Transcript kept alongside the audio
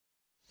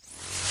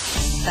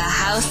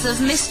House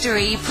of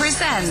Mystery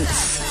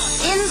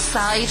presents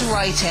Inside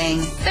Writing,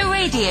 the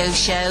radio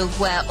show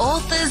where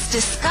authors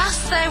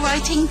discuss their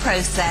writing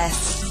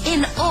process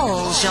in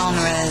all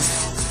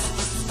genres.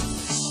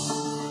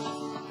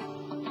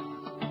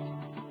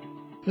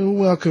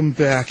 Welcome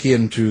back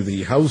into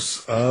the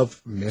House of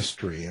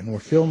Mystery, and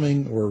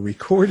we're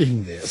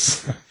recording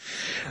this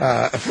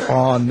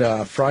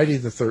on Friday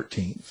the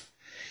 13th,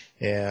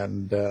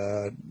 and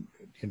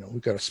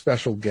we've got a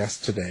special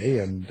guest today,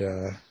 and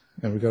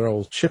we've got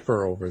old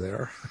Chipper over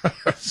there.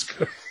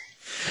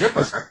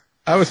 Chipper?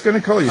 I was going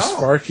to call you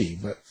Sparky,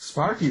 but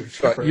Sparky or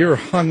Chipper? But you're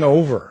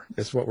hungover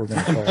is what we're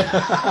going to call you.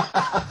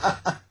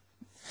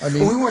 I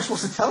mean, we weren't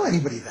supposed to tell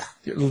anybody that.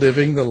 You're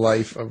living the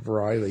life of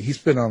Riley. He's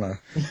been on a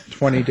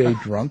 20-day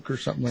drunk or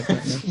something like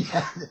that now.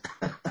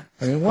 Yeah.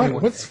 I mean,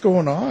 what's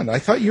going on? I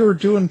thought you were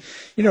doing,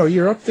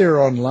 you're up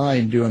there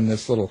online doing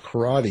this little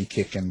karate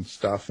kicking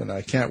stuff, and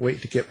I can't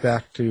wait to get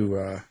back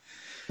to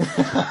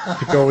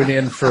going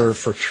in for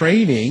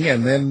training,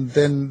 and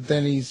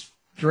then he's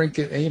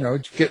drinking,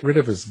 get rid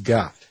of his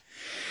gut.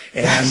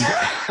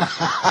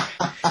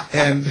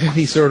 And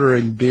he's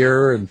ordering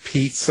beer and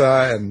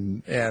pizza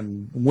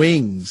and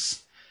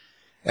wings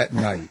at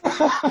night.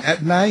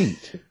 At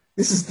night.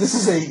 This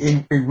is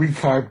a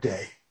recarb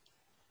day.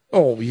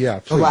 Oh yeah,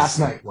 please. The last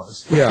night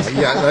was. Yeah.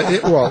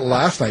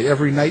 Last night,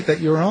 every night that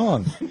you're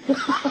on.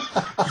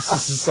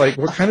 This is like,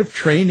 what kind of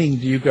training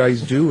do you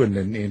guys do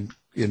in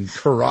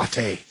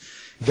karate?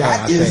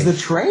 That is the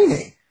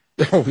training.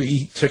 Oh, we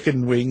eat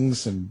chicken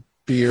wings and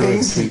beer and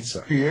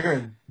pizza. Beer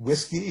and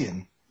whiskey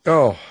and.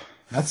 Oh,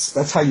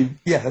 that's how you.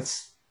 Yeah,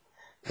 that's.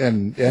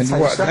 And that's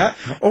what?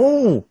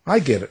 I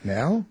get it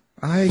now.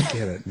 I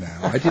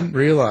didn't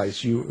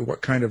realize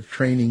what kind of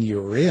training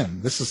you were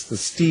in. This is the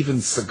Steven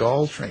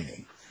Seagal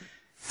training.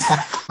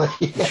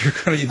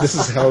 Exactly. This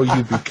is how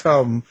you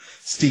become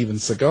Steven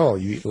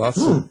Seagal. You eat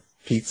lots of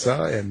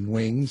pizza and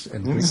wings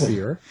and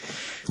beer,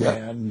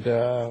 and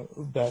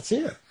that's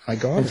it. I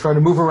got it. Try to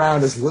move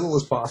around as little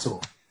as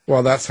possible.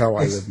 Well, that's how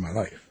I live my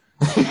life.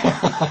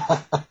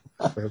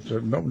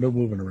 No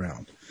moving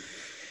around.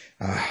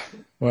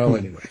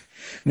 Anyway.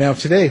 Now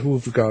today, who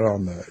have we got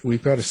on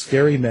we've got a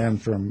scary man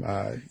from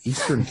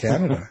Eastern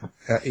Canada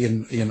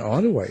in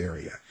Ottawa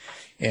area,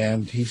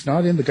 and he's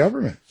not in the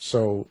government,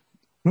 so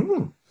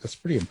that's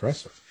pretty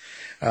impressive.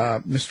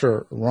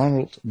 Mr.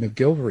 Ronald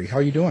McGillvray, how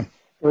you doing?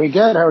 Very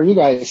good. How are you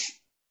guys?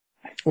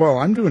 Well,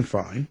 I'm doing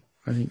fine.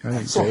 I think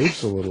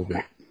Dave's a little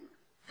bit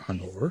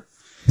hungover.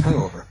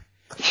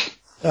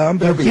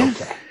 That'll be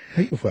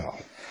okay. Well,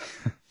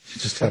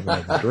 just have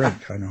another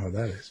drink. I know how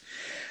that is.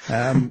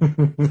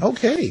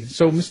 Okay,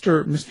 so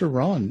Mr.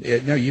 Ron,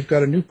 now you've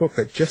got a new book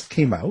that just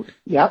came out.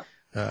 Yep.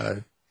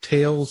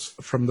 Tales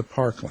from the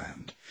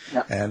Parkland,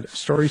 and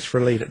Stories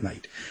for Late at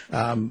Night.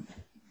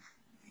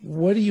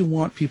 What do you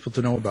want people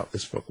to know about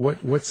this book?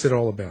 What's it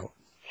all about?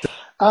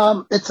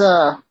 It's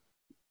a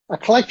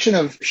collection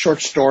of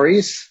short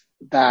stories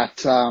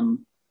that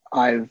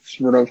I've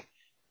sort of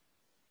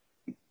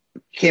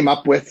came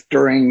up with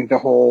during the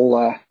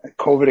whole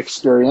COVID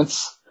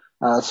experience.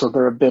 So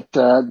they're a bit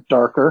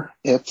darker.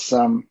 It's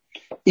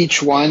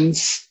each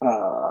one's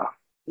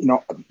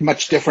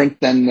much different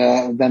than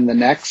the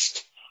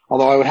next.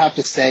 Although I would have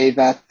to say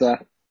that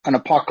an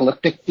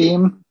apocalyptic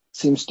theme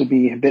seems to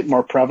be a bit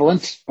more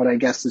prevalent, but I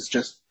guess it's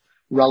just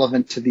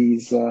relevant to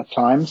these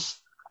times.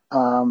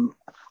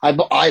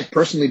 I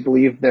personally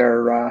believe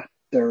they're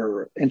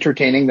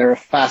entertaining. They're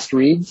fast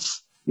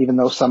reads, even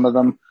though some of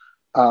them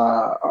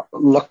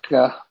look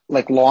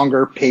like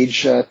longer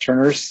page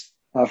turners.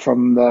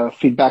 From the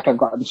feedback I've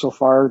gotten so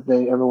far,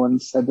 everyone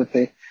said that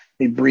they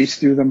breeze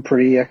through them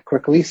pretty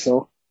quickly.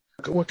 So,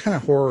 what kind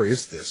of horror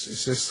is this?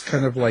 Is this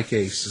kind of like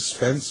a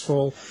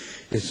suspenseful?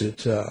 Is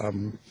it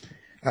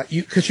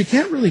because you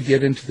can't really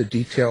get into the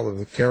detail of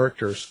the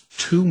characters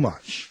too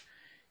much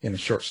in a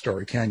short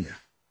story, can you?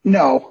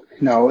 No.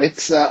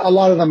 It's a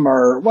lot of them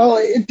are. Well,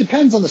 it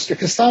depends on the story,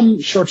 because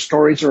some short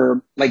stories are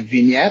like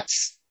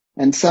vignettes,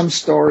 and some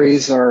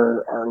stories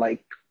are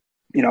like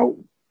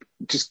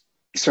just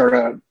sort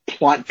of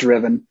plot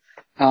driven.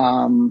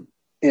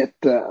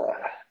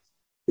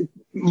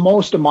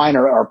 Most of mine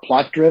are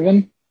plot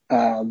driven.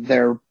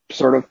 They're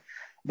sort of,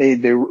 they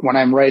when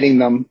I'm writing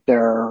them,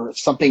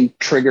 something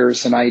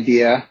triggers an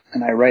idea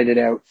and I write it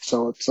out.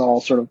 So it's all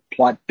sort of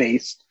plot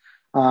based.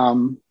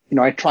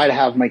 I try to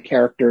have my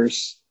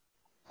characters,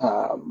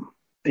 a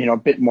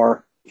bit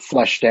more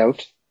fleshed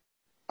out.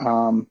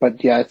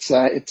 But yeah,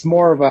 it's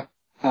more of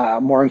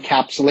a more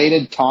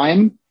encapsulated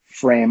time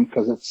frame,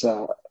 because it's,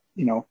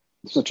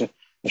 such a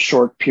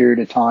short period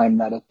of time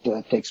that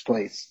it takes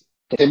place.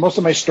 Most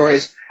of my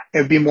stories, it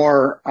would be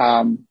more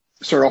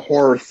sort of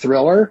horror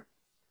thriller,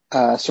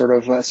 sort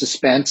of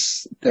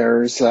suspense.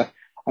 There is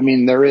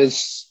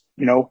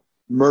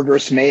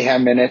murderous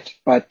mayhem in it,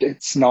 but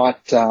it's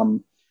not.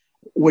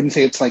 Wouldn't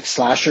say it's like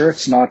slasher.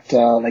 It's not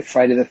like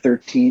Friday the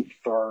 13th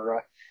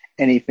or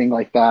anything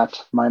like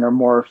that. Mine are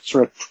more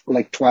sort of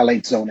like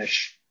Twilight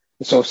Zone-ish.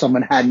 So if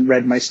someone hadn't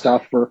read my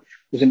stuff or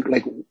wasn't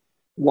like,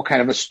 what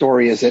kind of a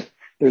story is it?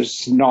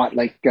 there's not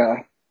like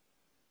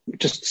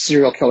just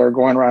serial killer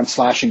going around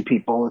slashing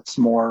people. It's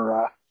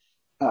more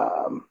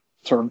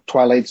sort of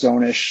Twilight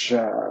Zone-ish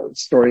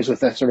stories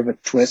with a sort of a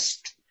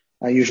twist,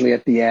 usually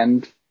at the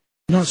end.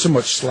 Not so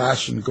much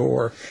slash and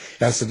gore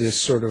as it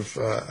is sort of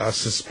a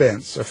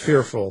suspense, a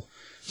fearful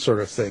sort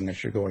of thing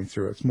as you're going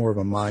through. It's more of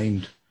a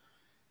mind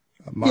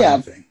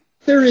thing.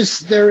 There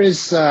is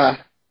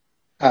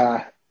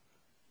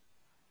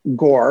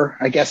gore,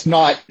 I guess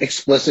not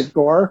explicit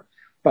gore,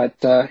 but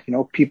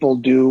people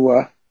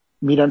do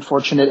meet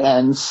unfortunate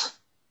ends,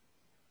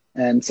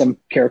 and some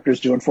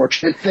characters do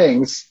unfortunate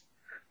things.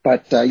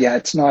 But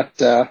it's not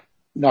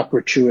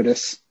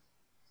gratuitous.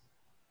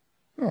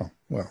 Oh,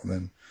 well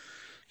then,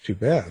 too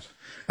bad.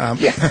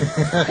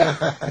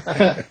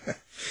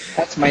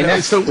 That's my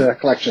next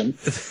collection.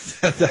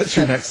 That's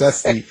your next.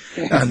 That's the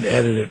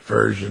unedited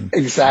version.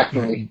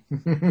 Exactly.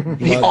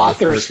 The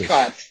author's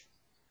cut.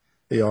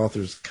 The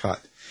author's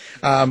cut.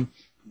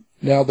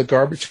 Now, The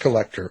Garbage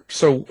Collector.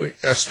 So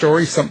a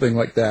story, something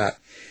like that.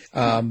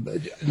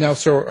 Now,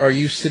 so are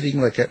you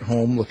sitting like at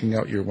home looking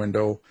out your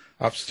window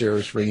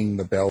upstairs, ringing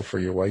the bell for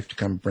your wife to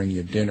come bring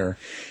you dinner,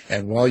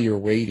 and while you're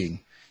waiting,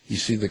 you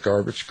see The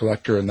Garbage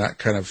Collector, and that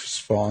kind of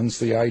spawns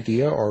the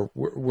idea, or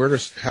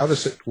how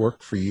does it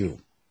work for you?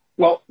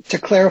 Well, to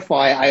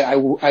clarify,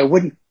 I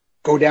wouldn't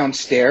go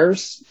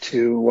downstairs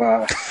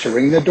to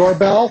ring the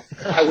doorbell.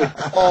 I would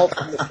call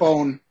from the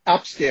phone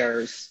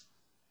upstairs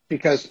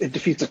because it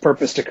defeats the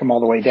purpose to come all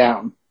the way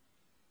down.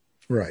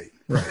 Right.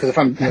 Because if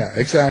I'm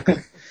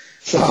exactly.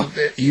 So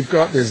you've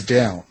got this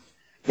down.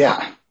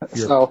 Yeah.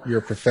 You're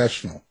a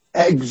professional.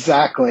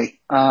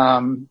 Exactly.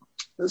 So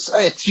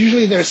it's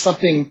usually there's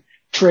something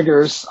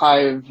triggers.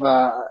 I've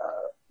a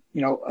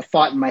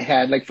thought in my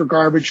head. Like for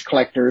Garbage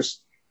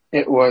Collectors,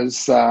 it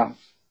was the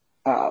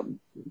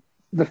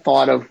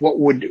thought of what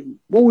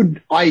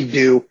would I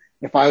do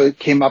if I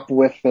came up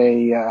with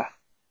a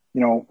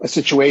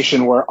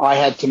situation where I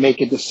had to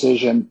make a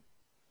decision.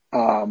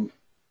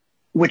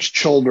 Which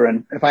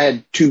children, if I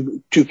had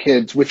two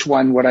kids, which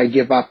one would I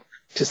give up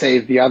to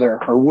save the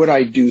other, or would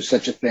I do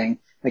such a thing?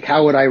 Like,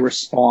 how would I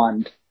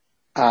respond?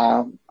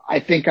 I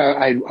think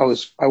I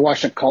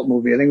watched a cult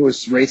movie. I think it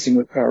was Race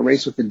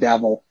with the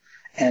Devil,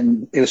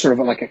 and it was sort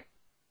of like a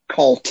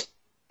cult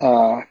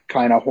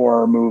kind of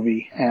horror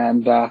movie.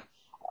 And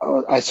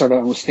I sort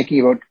of was thinking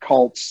about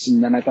cults,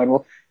 and then I thought,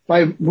 well, if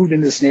I moved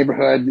into this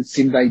neighborhood, it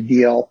seemed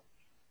ideal,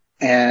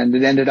 and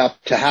it ended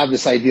up to have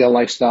this ideal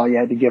lifestyle. You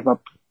had to give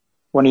up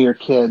one of your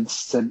kids.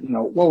 Said,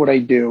 what would I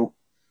do?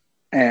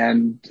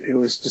 And it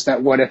was just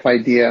that what if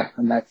idea,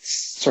 and that's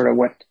sort of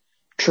what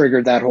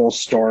triggered that whole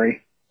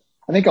story.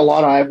 I think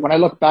when I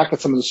look back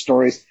at some of the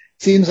stories, it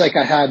seems like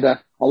I had a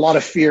lot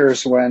of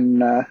fears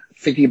when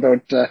thinking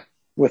about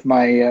with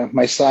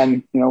my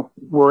son,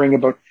 worrying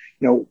about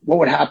what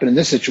would happen in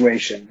this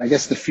situation. I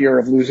guess the fear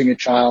of losing a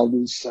child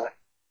is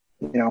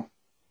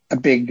a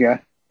big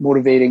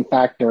motivating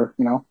factor.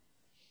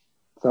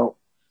 So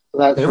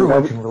that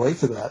everyone can relate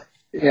to that.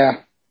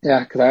 Yeah,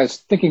 because I was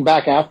thinking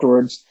back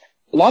afterwards,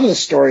 a lot of the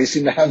stories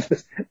seem to have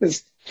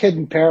this kid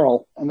in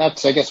peril, and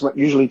that's, I guess, what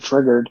usually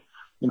triggered.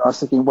 I was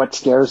thinking, what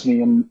scares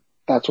me, and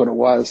that's what it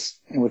was.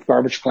 And with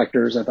Garbage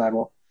Collectors, I thought,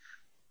 well,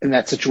 in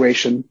that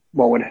situation,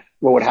 what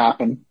would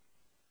happen?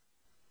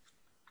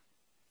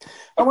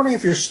 I'm wondering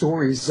if your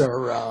stories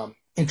are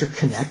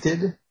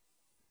interconnected,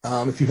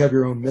 if you have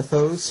your own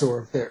mythos,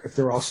 or if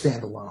they're all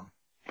standalone.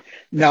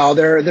 No,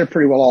 they're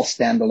pretty well all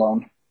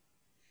standalone.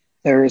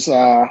 There's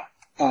the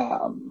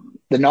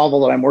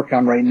novel that I'm working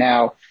on right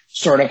now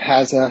sort of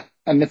has a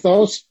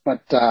mythos,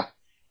 but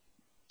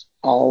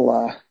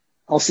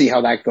I'll see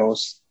how that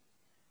goes.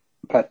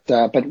 But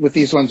with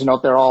these ones,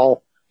 they're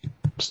all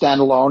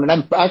standalone, and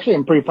I'm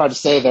pretty proud to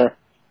say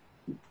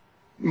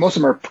most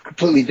of them are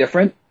completely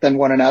different than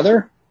one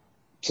another.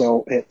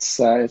 So it's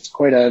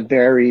quite a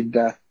varied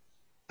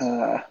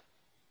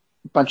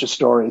bunch of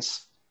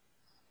stories.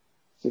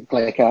 It's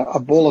like a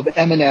bowl of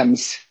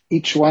M&Ms.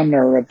 Each one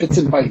are bits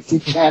and bytes.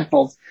 Each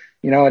handful's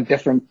a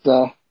different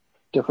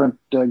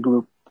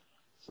group.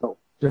 So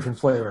different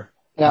flavor.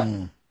 Yeah.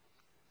 Mm.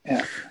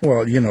 Yeah.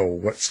 Well,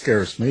 what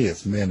scares me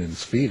is men in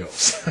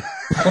Speedos.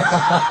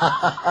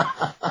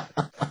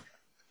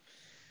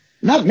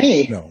 Not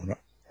me. No.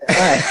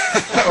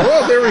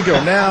 Well, there we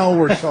go. Now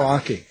we're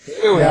talking.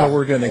 Now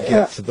we're going to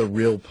get to the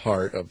real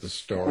part of the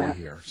story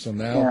here. So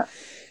now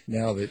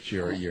that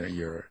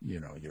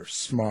you're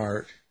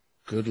smart,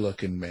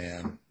 good-looking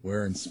man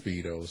wearing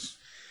Speedos,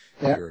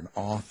 you're an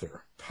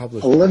author,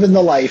 publisher, living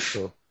the life.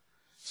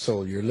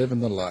 So you're living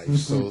the life.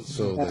 So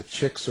the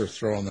chicks are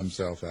throwing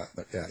themselves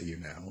at you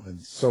now,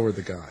 and so are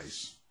the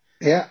guys.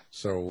 Yeah.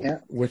 So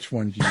which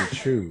one do you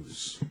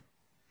choose?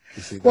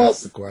 You see,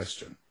 that's the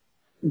question.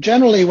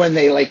 Generally, when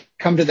they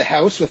come to the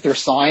house with their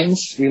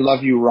signs, "We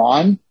love you,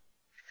 Ron,"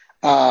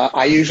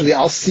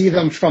 I'll see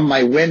them from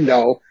my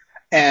window,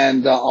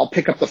 and I'll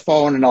pick up the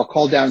phone and I'll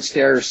call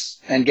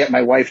downstairs and get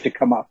my wife to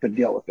come up and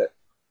deal with it.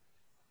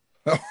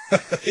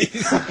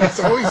 It's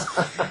always,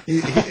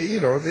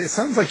 it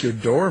sounds like your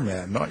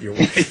doorman, not your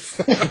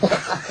wife.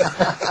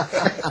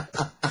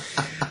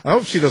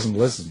 hope she doesn't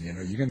listen.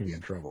 You're going to be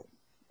in trouble.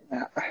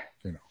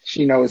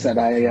 She knows that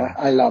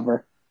I love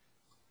her.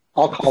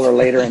 I'll call her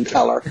later and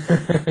tell her.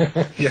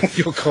 Yeah,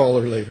 you'll call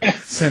her later.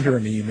 Send her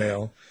an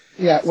email.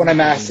 Yeah, when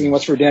I'm asking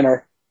what's for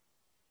dinner.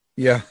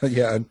 Yeah,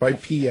 and by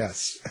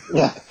PS.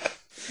 Yeah.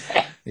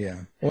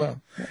 Yeah.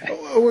 Well,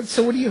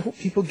 so what do you hope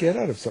people get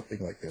out of something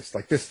like this?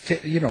 Like this,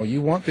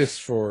 you want this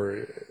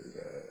for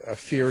a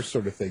fear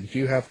sort of thing. Do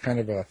you have kind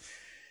of a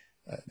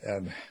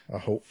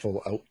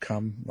hopeful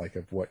outcome, like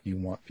of what you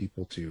want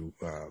people to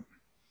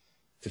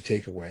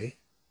take away?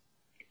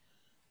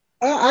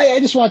 I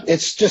just want,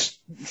 it's just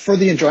for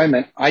the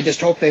enjoyment. I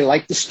just hope they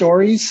like the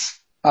stories,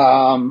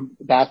 they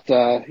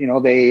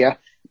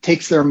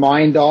takes their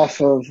mind off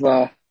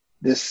of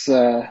this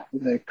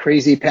the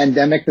crazy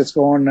pandemic that's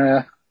going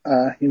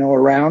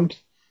around.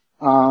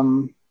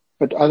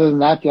 But other than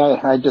that,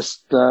 I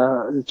just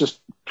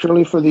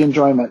purely for the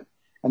enjoyment,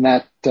 and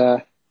that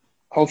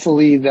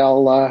hopefully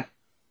they'll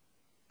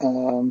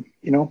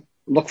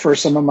look for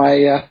some of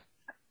my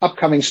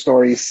upcoming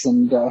stories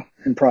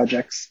and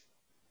projects.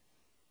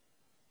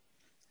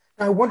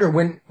 I wonder,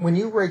 when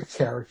you write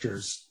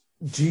characters,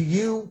 do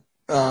you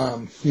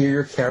hear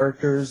your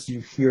characters? Do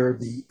you hear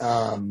the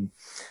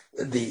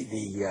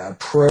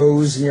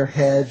prose in your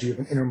head? Do you have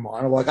an inner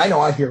monologue? I know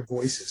I hear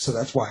voices, so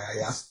that's why I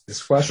asked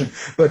this question.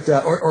 But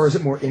or is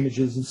it more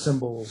images and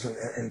symbols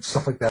and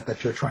stuff like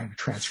that you're trying to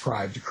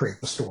transcribe to create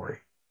the story?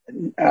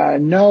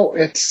 No,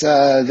 it's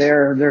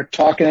they're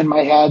talking in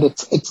my head.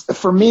 It's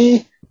for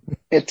me.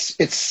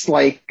 It's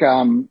like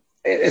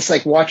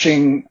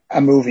watching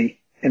a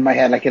movie in my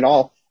head. Like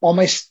all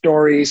my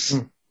stories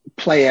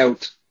play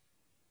out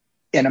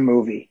in a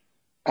movie.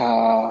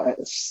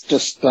 It's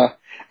just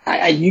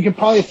you can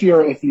probably, if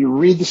you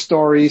read the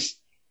stories,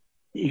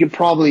 you can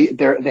probably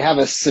they have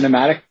a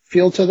cinematic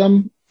feel to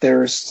them.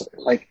 There's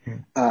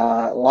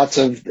lots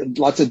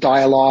of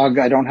dialogue.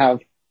 I don't have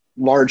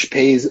large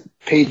pages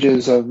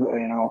of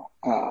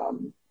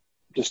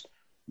just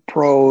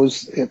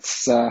prose.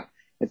 It's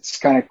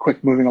kind of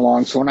quick moving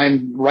along. So when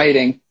I'm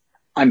writing,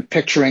 I'm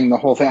picturing the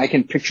whole thing. I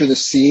can picture the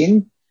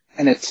scene,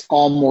 and it's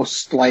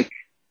almost like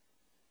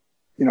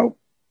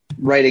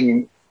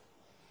writing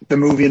the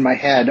movie in my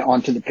head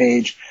onto the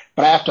page.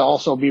 But I have to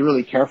also be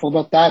really careful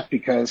about that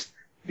because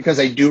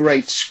I do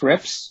write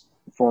scripts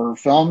for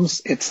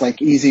films. It's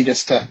like easy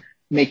just to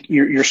make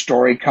your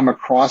story come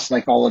across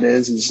like all it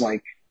is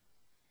like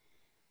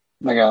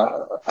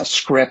a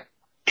script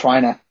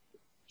trying to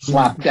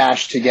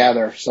slapdash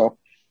together. So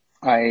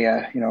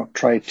I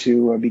try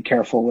to be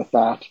careful with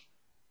that.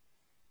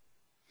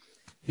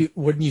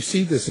 When you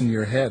see this in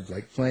your head,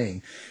 like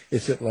playing,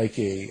 is it like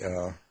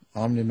a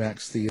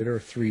Omnimax theater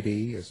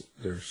 3D? Is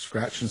there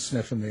scratch and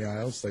sniff in the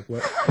aisles? Like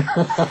what?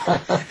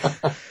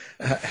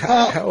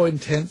 How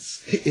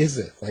intense is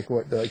it? Like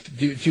what? Like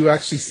do you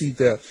actually see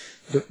the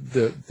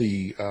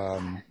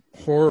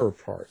horror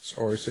parts,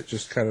 or is it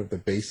just kind of the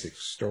basic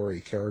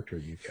story character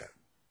you get?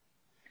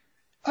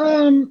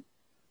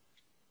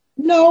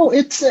 No,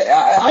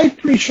 I'm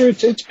pretty sure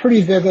it's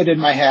pretty vivid in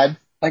my head.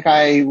 Like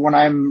when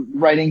I'm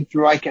writing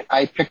through,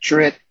 I picture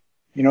it,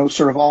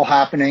 sort of all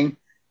happening.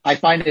 I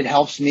find it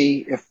helps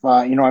me if,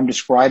 I'm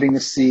describing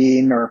the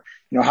scene or,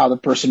 how the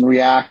person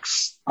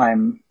reacts.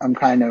 I'm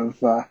kind of,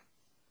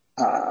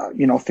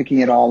 thinking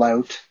it all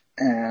out.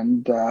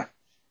 And,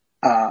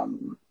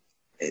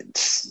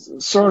 it's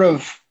sort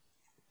of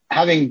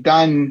having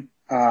done,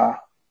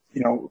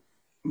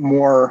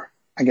 more,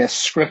 I guess,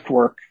 script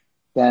work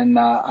than,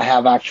 I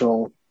have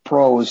actual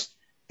prose.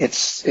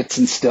 It's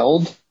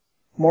instilled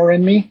more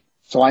in me.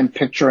 So I'm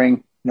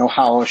picturing,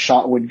 how a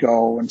shot would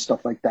go and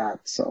stuff like that.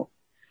 So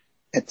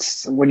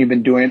it's when you've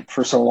been doing it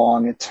for so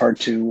long, it's hard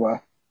to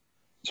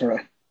sort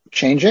of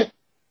change it.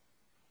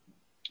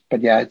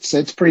 But yeah,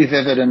 it's pretty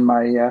vivid in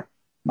my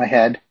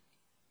head.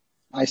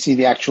 I see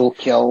the actual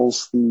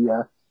kills, and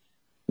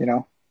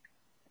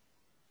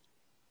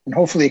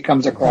hopefully it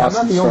comes across.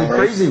 I'm not the only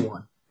crazy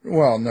one.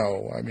 Well,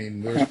 no, I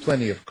mean, there's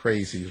plenty of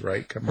crazies,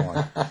 right? Come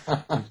on.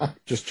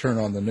 Just turn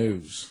on the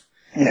news.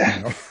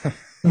 Yeah.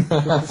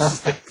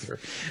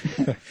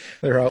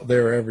 They're out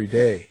there every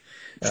day.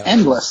 It's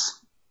endless.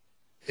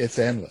 It's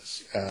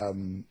endless.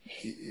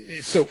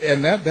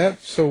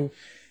 So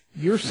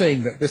you're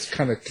saying that this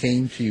kind of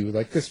came to you,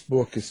 like this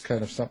book is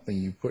kind of something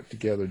you put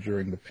together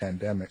during the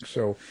pandemic.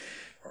 So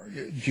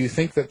do you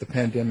think that the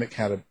pandemic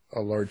had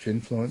a large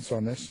influence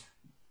on this?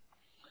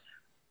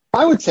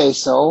 I would say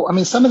so. I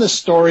mean, some of the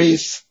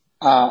stories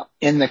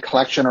in the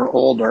collection are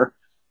older.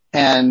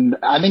 And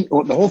I think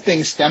the whole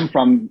thing stemmed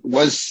from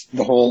was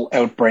the whole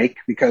outbreak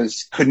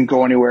because couldn't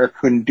go anywhere,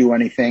 couldn't do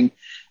anything.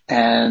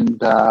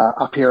 And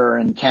up here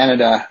in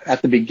Canada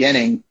at the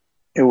beginning,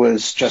 it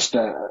was just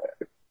a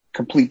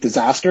complete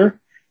disaster.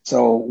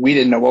 So we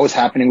didn't know what was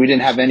happening. We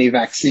didn't have any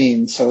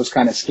vaccines, so it was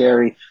kind of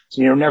scary.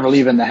 So you're never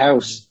leaving the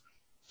house.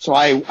 So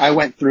I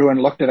went through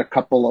and looked at a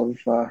couple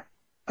of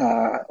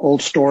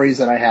old stories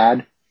that I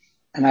had.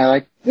 And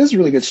this is a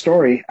really good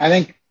story. I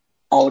think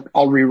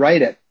I'll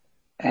rewrite it.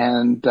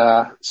 And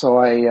so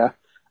I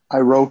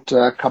wrote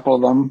a couple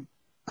of them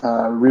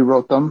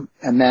rewrote them,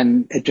 and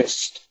then it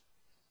just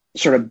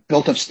sort of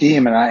built up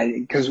steam.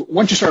 And because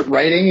once you start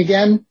writing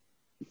again,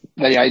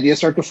 the ideas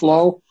start to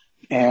flow,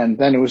 and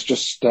then it was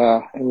just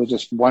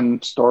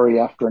one story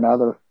after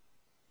another.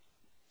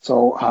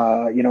 So,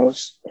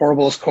 as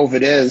horrible as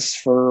COVID is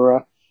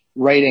for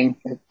writing,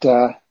 it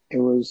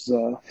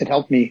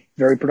helped me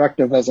very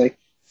productive as I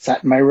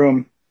sat in my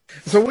room.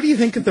 So what do you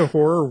think of the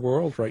horror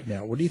world right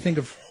now? What do you think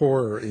of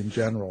horror in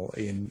general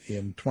in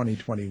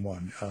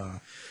 2021?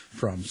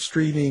 From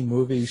streaming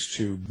movies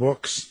to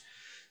books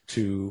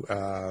to,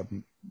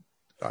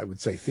 I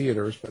would say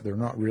theaters, but they're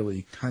not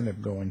really kind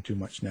of going too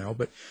much now.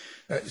 But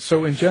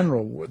so in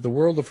general, the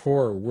world of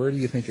horror, where do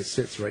you think it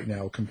sits right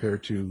now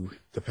compared to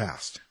the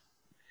past?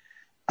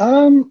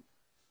 I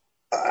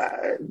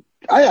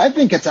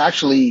think it's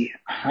actually,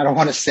 I don't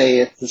want to say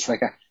it's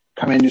like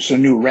coming into a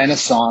new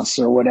renaissance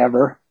or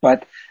whatever,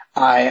 but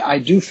I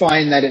do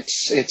find that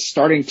it's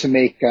starting to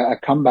make a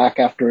comeback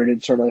after it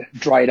had sort of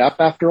dried up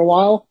after a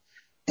while.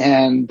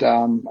 And,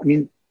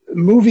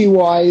 movie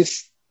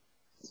wise,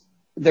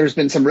 there's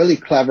been some really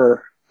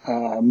clever,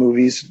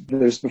 movies.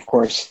 There's, of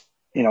course,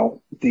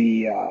 can't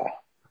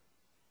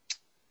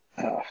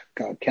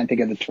think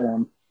of the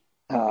term,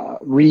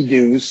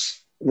 redos,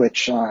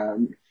 which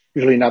I'm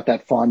usually not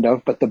that fond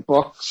of, but the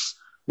books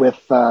with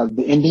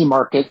the indie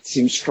market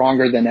seems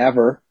stronger than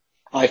ever.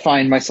 I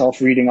find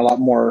myself reading a lot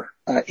more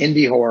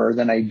indie horror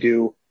than I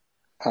do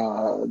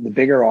the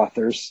bigger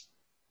authors.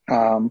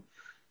 I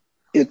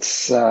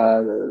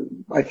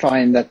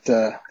find that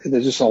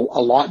there's just a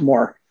lot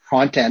more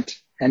content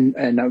and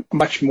a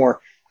much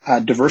more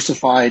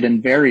diversified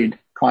and varied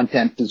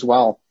content as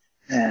well.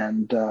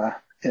 And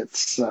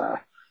it's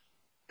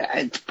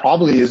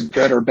probably as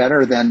good or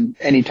better than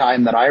any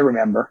time that I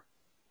remember.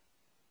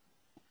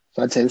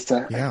 So I'd say it's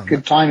a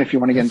good time if you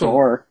want to get into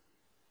horror.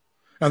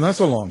 And that's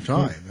a long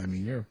time. I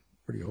mean, you're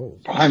pretty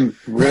old. I'm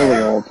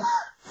really old.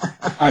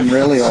 I'm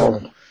really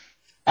old.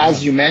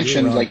 As you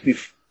mentioned,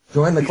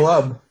 join the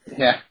club.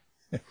 Yeah.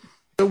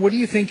 So what do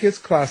you think is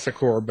classic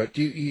horror? But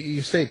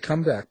you say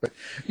comeback, but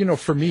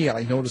for me,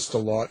 I noticed a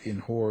lot in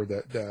horror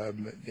that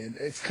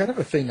it's kind of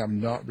a thing I'm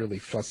not really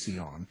fussy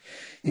on,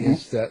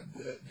 is that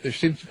there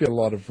seems to be a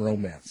lot of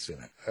romance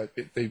in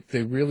it.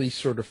 They really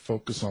sort of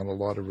focus on a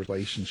lot of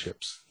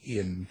relationships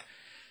in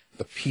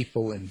the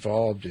people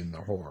involved in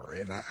the horror,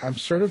 and I'm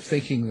sort of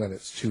thinking that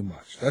it's too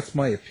much. That's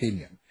my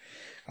opinion.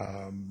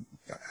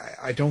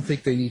 I don't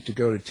think they need to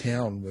go to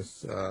town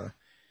with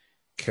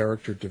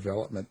character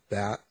development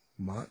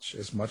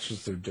as much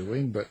as they're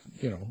doing, but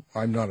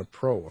I'm not a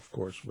pro, of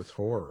course, with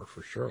horror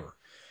for sure.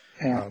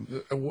 Yeah.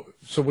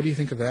 So what do you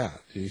think of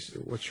that?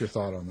 What's your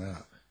thought on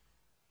that?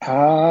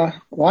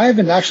 Well, I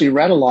haven't actually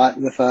read a lot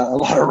with a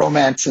lot of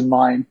romance in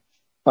mind,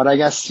 but I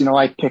guess,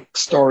 I pick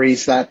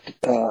stories that,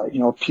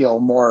 appeal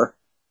more,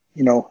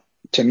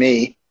 to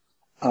me.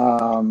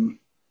 Yeah.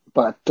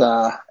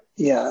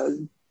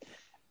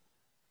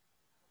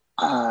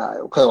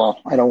 Okay, well,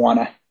 I don't want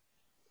to,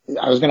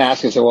 I was going to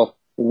ask you, well,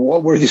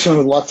 what were these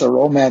with lots of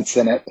romance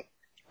in it?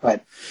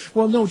 But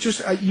well, no,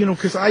 just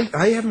because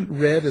I haven't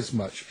read as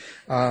much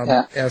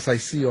as I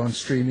see on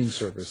streaming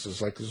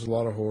services. Like there's a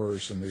lot of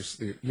horrors, and there's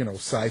the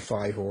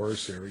sci-fi horror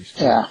series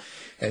too. Yeah,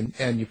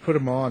 and you put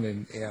them on,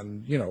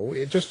 and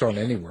it just on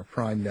anywhere,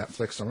 Prime,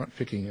 Netflix. I'm not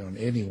picking on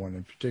anyone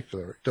in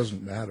particular. It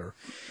doesn't matter.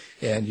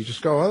 And you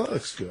just go, oh, that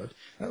looks good.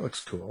 That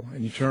looks cool.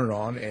 And you turn it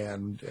on,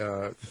 and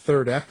the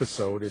third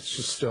episode, it's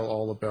just still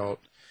all about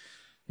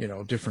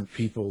different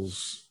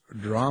people's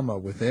drama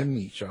within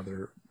each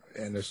other,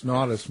 and it's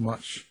not as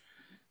much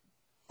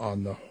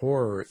on the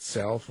horror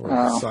itself or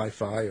the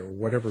sci-fi or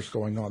whatever's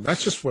going on.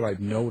 That's just what I've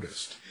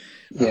noticed.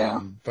 Yeah.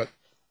 But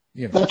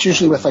that's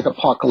usually with like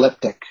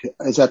apocalyptic.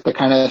 Is that the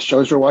kind of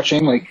shows you're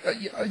watching? Like,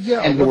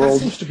 end the world?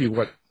 That seems to be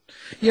what.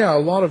 Yeah, a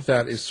lot of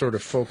that is sort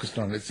of focused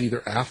on it's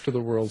either after the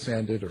world's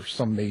ended or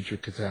some major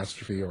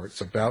catastrophe, or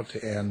it's about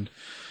to end,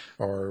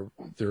 or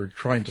they're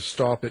trying to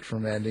stop it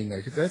from ending.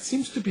 Like, that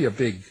seems to be a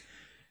big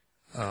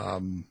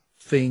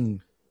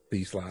thing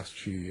these last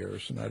few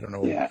years, and I don't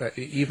know,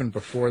 even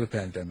before the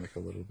pandemic a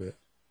little bit.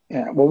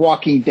 Yeah, well,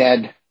 Walking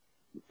Dead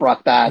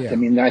brought that. Yeah. I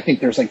mean, I think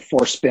there's like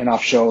 4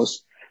 spin-off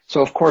shows,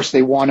 so of course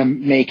they want to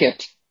make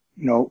it,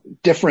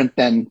 different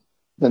than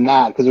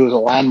that, because it was a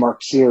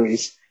landmark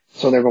series.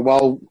 So they go,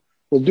 well,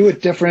 we'll do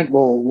it different.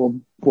 We'll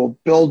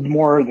build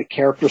more of the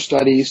character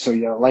studies, so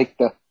like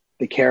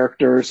the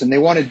characters, and they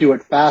want to do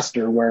it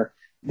faster. Where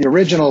the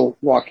original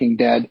Walking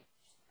Dead,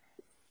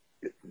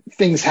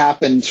 things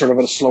happened sort of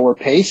at a slower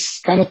pace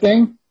kind of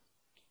thing,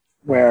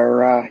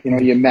 where,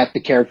 you met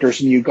the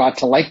characters and you got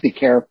to like the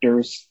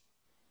characters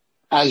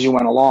as you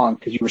went along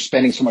because you were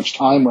spending so much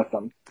time with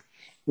them,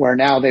 where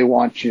now they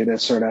want you to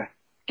sort of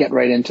get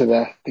right into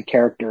the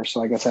character.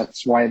 So I guess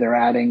that's why they're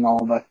adding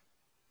all the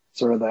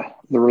sort of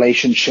the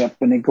relationship,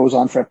 and it goes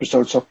on for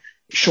episodes. So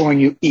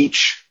showing you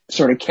each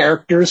sort of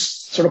character's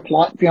sort of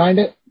plot behind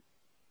it.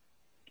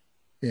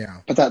 Yeah.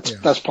 But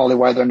that's probably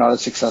why they're not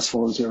as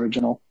successful as the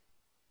original.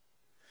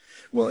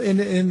 Well,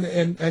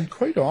 and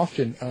quite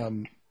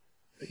often,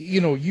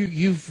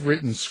 you've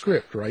written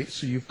script, right?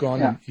 So you've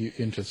gone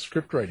into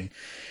script writing.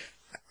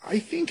 I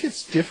think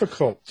it's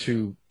difficult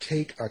to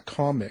take a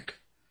comic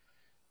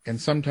and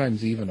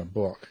sometimes even a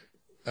book,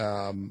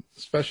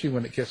 especially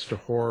when it gets to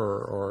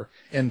horror or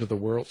end of the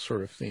world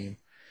sort of theme,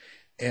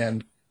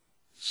 and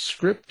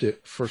script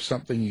it for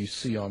something you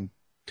see on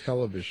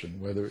television,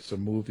 whether it's a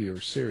movie or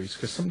series,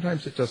 because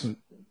sometimes it doesn't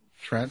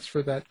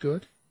transfer that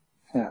good.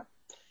 Yeah.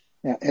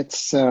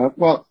 It's I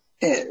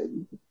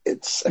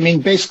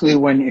mean, basically,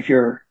 if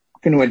you're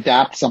going to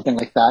adapt something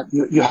like that,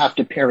 you have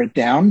to pare it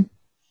down,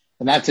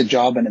 and that's a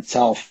job in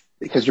itself,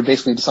 because you're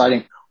basically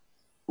deciding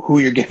who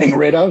you're getting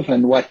rid of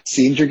and what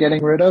scenes you're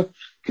getting rid of,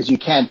 because you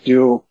can't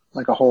do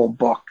like a whole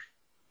book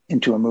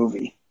into a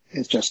movie.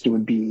 It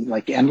would be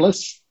like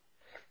endless.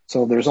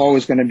 So there's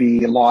always going to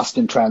be lost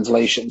in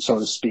translation, so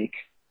to speak.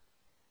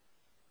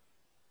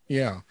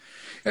 Yeah,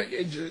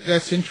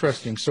 that's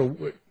interesting. So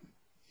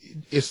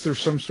is there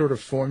some sort of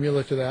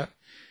formula to that,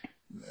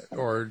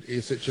 or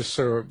is it just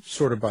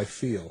sort of by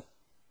feel?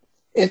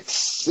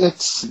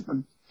 It's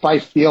by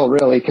feel,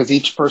 really, because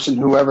each person,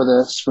 whoever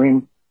the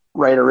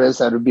screenwriter is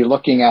that would be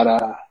looking at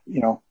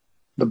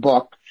the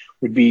book,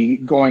 would be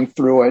going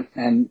through it,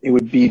 and it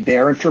would be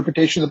their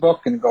interpretation of the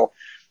book, and go,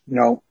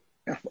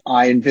 if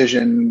I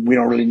envision we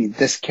don't really need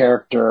this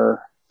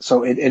character,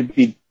 so it'd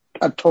be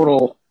a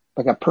total,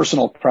 like a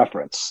personal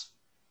preference.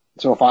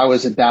 So if I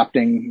was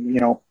adapting,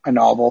 a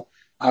novel,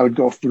 I would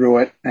go through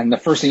it, and the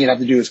first thing you'd have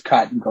to do is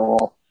cut and go,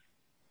 well,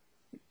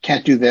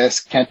 can't do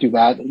this, can't do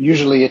that.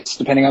 Usually it's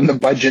depending on the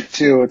budget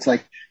too. It's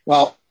like,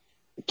 well,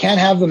 can't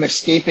have them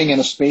escaping in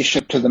a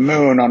spaceship to the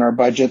moon on our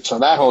budget, so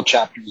that whole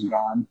chapter's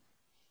gone.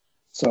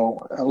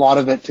 So a lot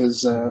of it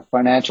is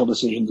financial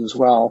decisions as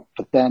well.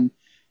 But then,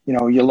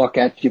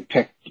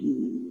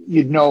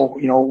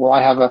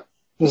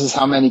 this is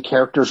how many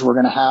characters we're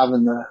going to have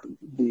in a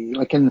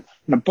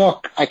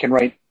book, I can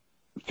write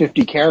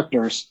 50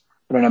 characters,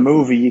 but in a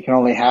movie, you can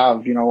only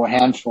have, a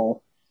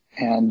handful.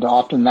 And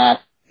often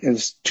that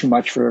is too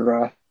much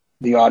for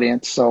the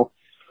audience. So,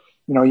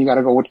 you got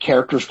to go what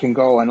characters can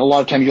go. And a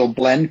lot of time you'll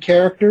blend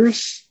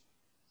characters.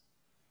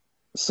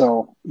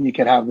 So you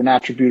could have an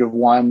attribute of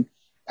one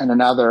and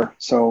another.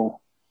 So,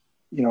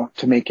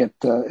 to make it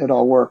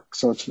all work.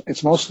 So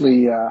it's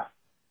mostly a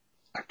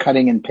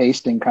cutting and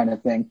pasting kind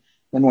of thing.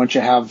 Then once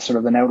you have sort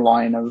of an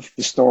outline of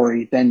the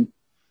story, then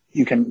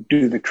you can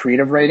do the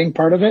creative writing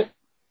part of it.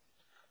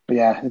 But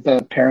yeah,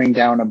 the paring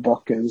down a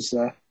book is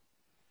the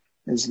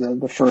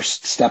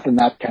first step in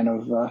that kind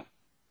of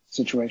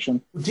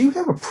situation. Do you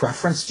have a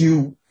preference? Do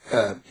you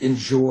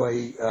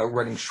enjoy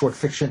writing short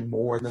fiction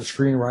more than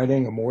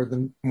screenwriting, or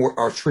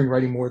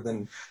screenwriting more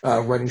than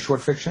writing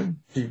short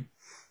fiction?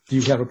 Do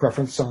you have a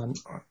preference on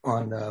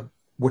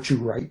what you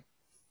write?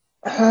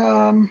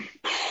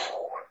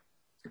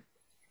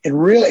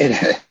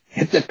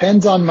 It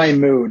depends on my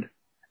mood.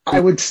 I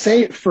would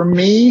say for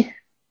me,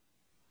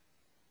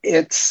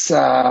 it's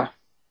for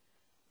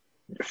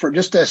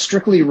just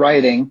strictly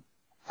writing.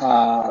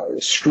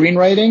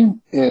 Screenwriting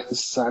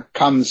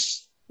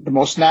comes the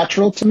most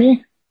natural to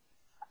me.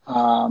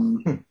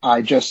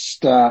 I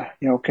just can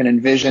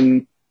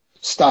envision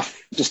stuff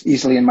just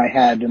easily in my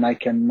head, and I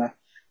can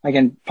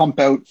pump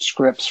out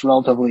scripts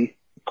relatively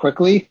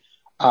quickly.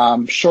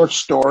 Short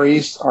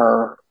stories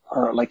are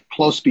like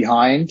close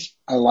behind.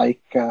 I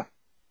like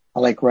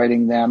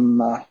writing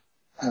them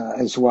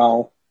as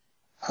well.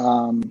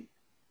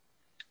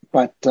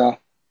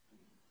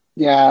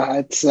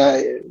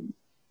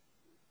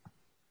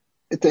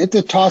 It's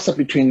a toss up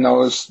between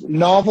those.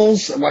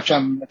 Novels, which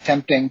I'm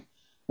attempting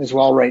as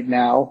well right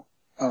now,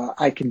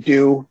 I can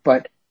do,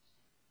 but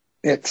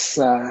it's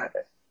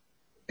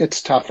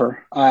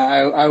tougher.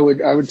 I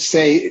would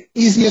say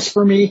easiest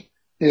for me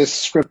is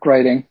script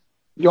writing.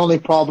 The only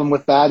problem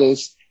with that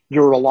is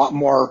you're a lot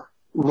more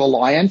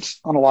reliant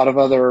on a lot of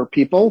other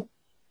people.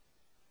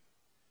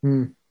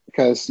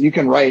 Because you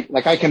can write,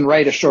 like I can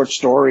write a short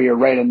story or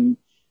write a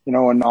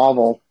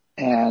novel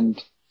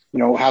and,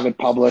 have it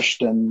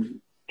published and,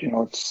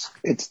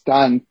 it's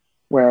done,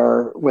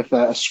 where with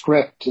a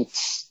script,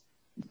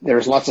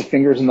 there's lots of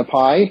fingers in the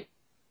pie.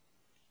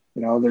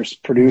 There's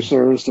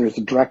producers, there's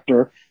the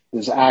director,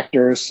 there's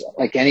actors,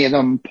 like any of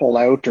them pull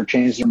out or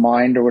change their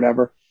mind or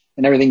whatever.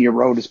 And everything you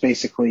wrote is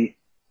basically,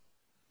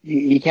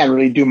 you can't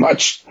really do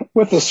much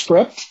with a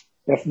script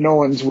if no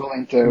one's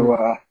willing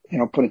to,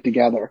 put it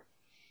together.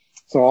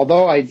 So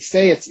although I'd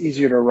say it's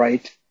easier to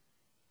write,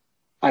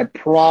 I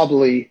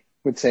probably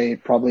would say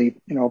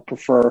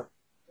prefer,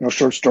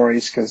 short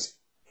stories, because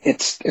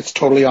it's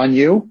totally on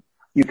you.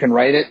 You can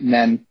write it and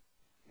then,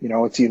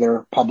 it's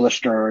either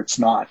published or it's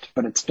not,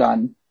 but it's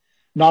done.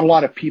 Not a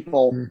lot of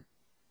people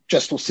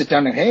just will sit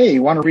down and, hey,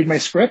 you want to read my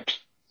script?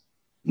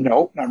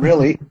 No, not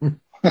really.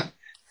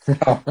 So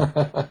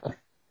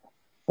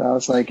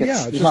it's like,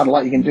 there's not a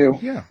lot you can do.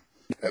 Yeah.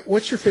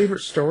 What's your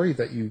favorite story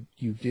that you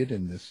did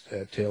in this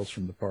Tales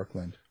from the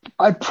Parkland?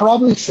 I'd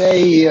probably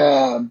say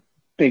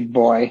Big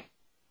Boy.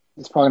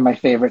 It's probably my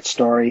favorite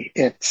story.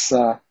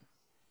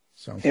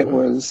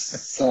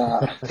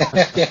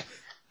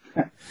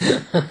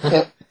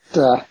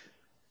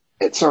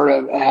 it sort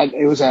of had,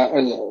 it was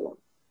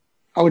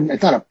I wouldn't,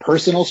 it's not a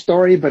personal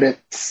story, but it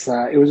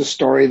was a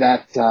story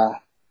that,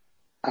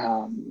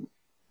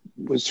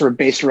 was sort of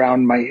based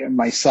around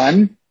my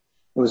son.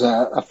 It was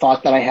a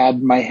thought that I had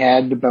in my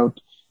head about,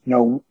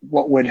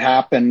 what would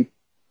happen,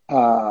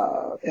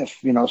 if,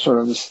 sort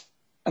of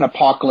an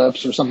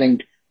apocalypse or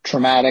something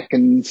traumatic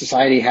in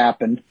society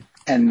happened.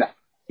 And,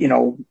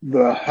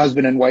 the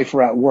husband and wife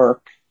were at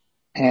work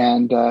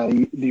and,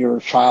 your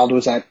child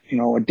was at, a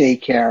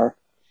daycare,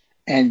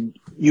 and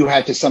you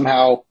had to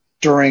somehow,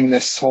 during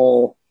this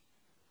whole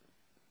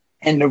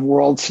end of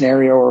world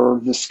scenario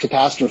or this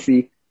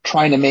catastrophe,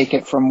 trying to make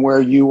it from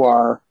where you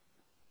are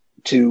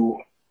to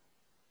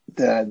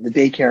the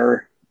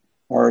daycare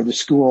or the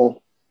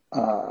school,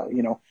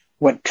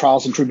 what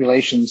trials and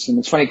tribulations. And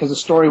it's funny because the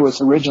story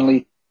was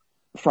originally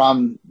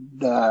from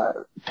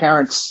the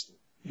parents'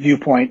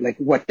 viewpoint, like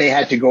what they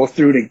had to go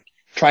through to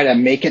try to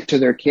make it to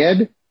their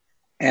kid.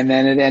 And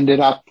then it ended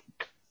up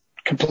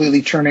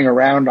completely turning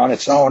around on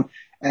its own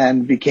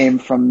and became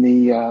from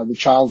the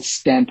child's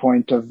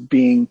standpoint of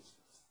being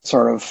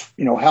sort of,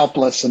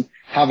 helpless and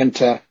having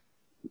to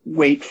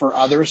wait for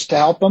others to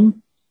help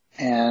them.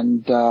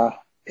 And,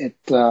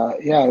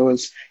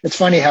 it's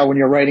funny how when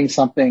you're writing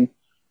something,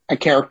 a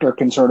character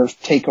can sort of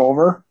take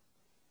over.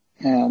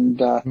 And,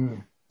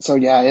 that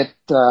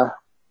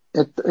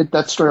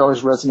story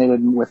always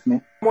resonated with me.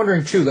 I'm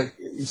wondering too, like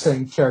you're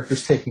saying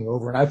characters taking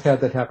over, and I've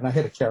had that happen. I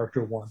had a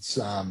character once,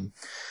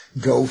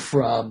 go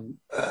from,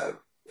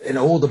 an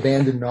old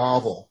abandoned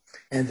novel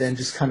and then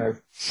just kind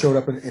of showed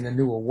up in a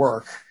newer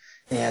work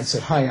and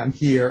said, "Hi, I'm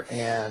here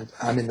and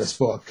I'm in this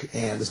book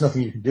and there's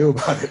nothing you can do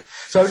about it."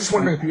 So I was just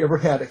wondering if you ever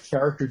had a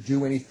character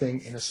do anything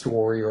in a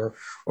story or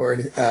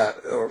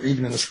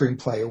even in a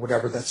screenplay or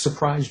whatever that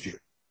surprised you.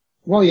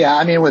 Well, yeah,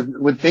 I mean,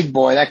 with Big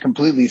Boy, that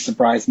completely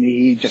surprised me.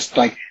 He just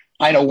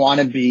I don't want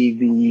to be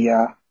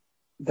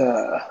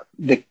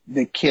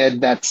the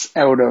kid that's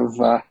out of,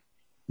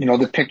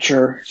 the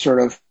picture, sort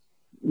of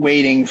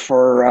waiting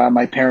for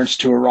my parents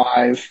to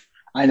arrive.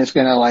 I'm just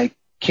going to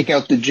kick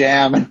out the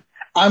jam and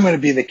I'm going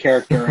to be the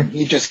character. And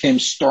he just came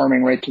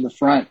storming right to the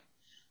front.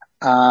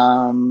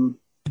 Trying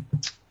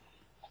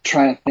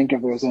to think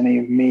if there's any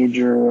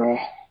major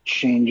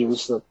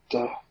changes that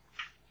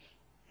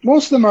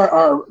most of them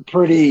are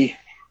pretty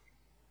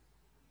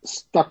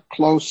stuck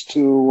close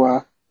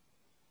to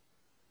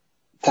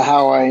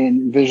how I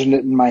envisioned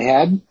it in my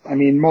head. I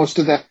mean, most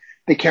of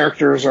the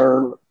characters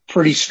are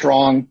pretty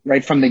strong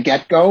right from the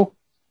get-go,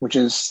 which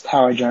is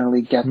how I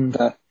generally get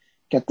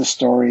the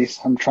stories.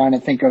 I'm trying to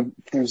think of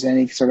if there's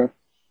any sort of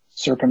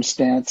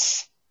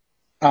circumstance.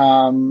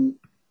 I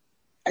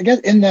guess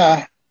in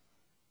the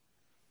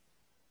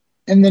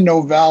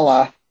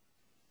novella,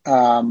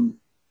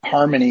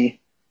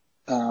 Harmony,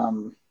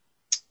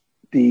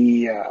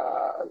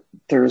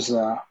 there's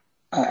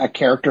a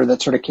character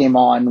that sort of came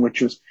on, which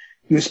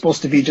he was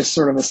supposed to be just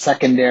sort of a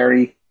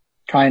secondary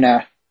kind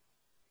of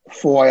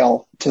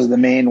foil to the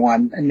main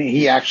one, and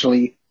he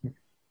actually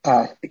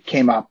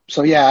came up.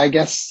 So yeah, I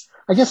guess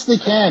they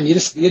can.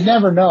 You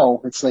never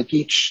know. It's like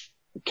each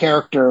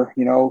character,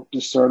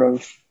 just sort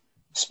of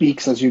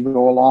speaks as you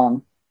go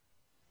along.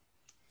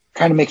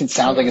 Kind of makes it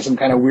sound like it's some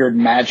kind of weird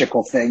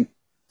magical thing.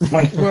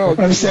 When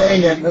I'm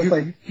saying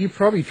it, you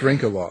probably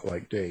drink a lot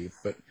like Dave,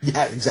 but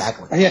yeah,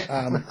 exactly.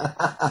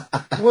 Yeah.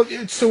 Well,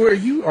 so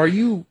are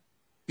you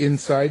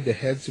inside the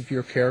heads of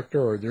your character,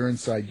 or they're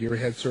inside your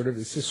head? Sort of.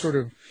 Is this sort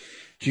of?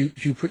 Do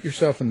you put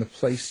yourself in the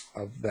place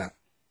of that?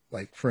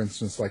 Like, for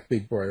instance, like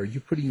Big Boy, are you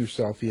putting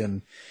yourself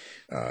in?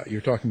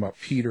 You're talking about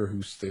Peter,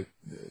 who's the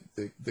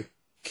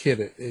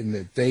kid in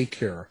the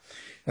daycare,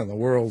 and the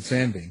world's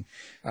ending.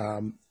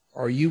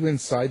 Are you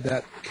inside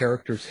that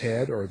character's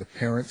head or the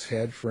parent's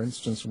head, for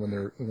instance, when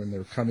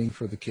they're coming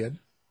for the kid?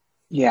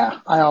 Yeah,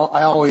 I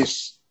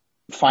always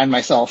find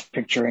myself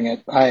picturing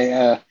it.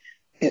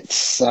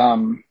 It's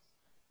no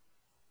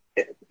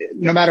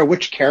matter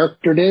which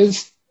character it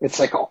is,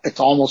 it's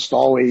almost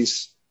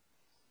always,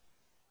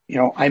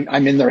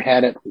 I'm in their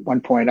head at one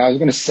point. I was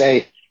going to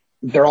say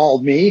they're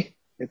all me.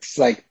 It's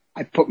like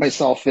I put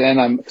myself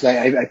in. Because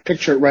I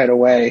picture it right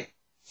away.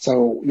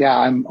 So yeah,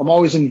 I'm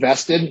always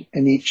invested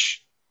in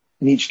each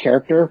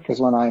character, because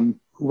when I'm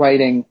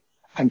writing,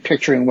 I'm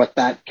picturing what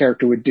that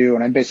character would do,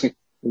 and I'm basically,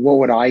 what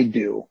would I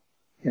do,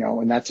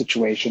 in that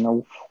situation,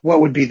 or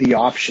what would be the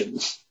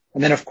options?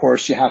 And then of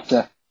course you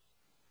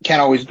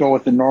can't always go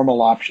with the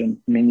normal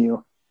option. I mean,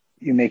 you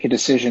make a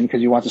decision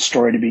because you want the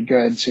story to be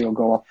good, so you'll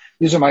go, well,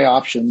 these are my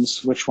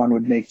options. Which one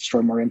would make the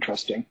story more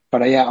interesting?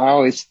 But I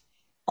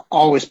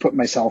always put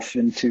myself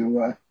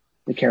into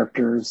the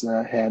character's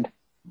head.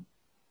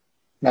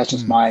 That's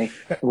just the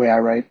way I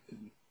write.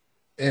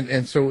 And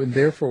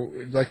therefore,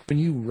 like when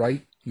you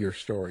write your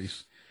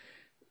stories,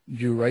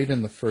 you write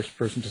in the first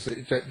person to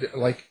say,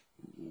 like,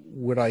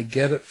 would I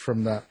get it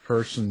from that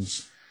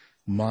person's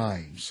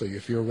mind? So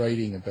if you're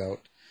writing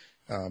about,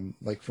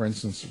 like for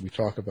instance, we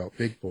talk about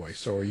Big Boy.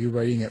 So are you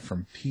writing it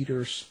from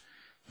Peter's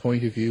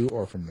point of view,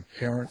 or from the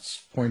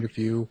parent's point of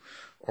view,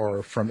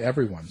 or from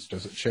everyone's?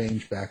 Does it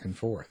change back and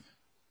forth?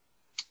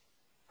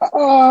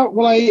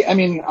 Well,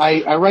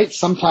 I write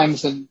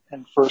sometimes in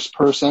first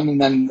person, and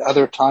then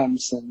other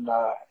times in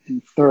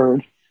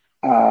third.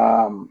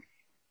 Um,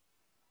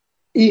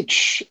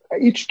 each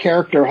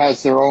character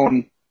has their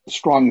own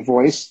strong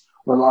voice,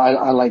 or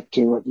I like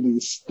to at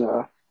least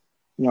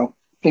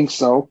think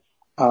so.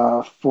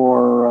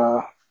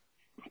 For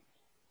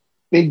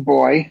Big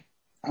Boy,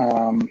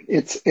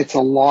 it's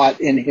a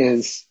lot in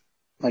his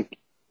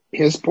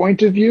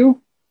point of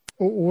view.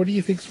 What do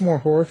you think's more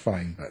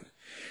horrifying? But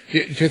do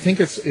you think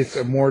it's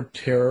a more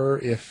terror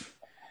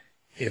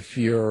if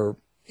you're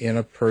in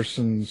a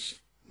person's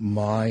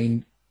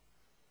mind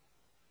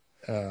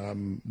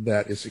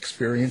that is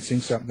experiencing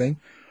something,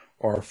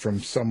 or from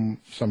some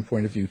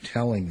point of view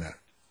telling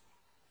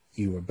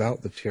you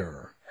about the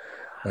terror?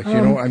 Like,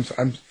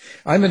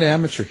 I'm an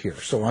amateur here,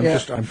 so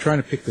I'm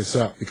trying to pick this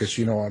up because,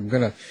 I'm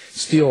going to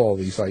steal all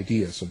these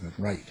ideas and then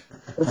write.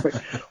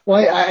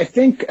 Well, I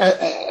think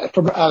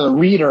from a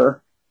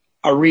reader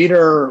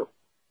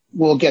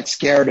will get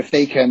scared if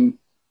they can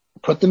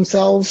put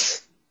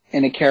themselves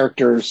in a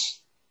character's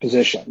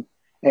position.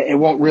 It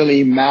won't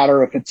really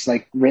matter if it's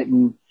like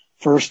written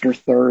first or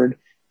third.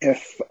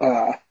 If,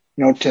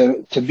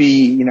 to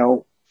be,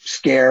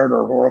 scared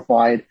or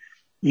horrified,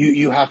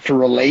 you have to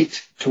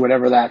relate to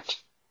whatever that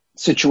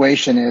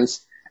situation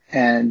is,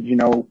 and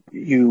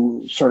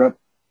you sort of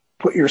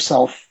put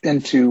yourself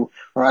into,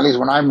 or at least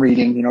when I'm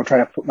reading, try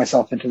to put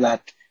myself into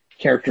that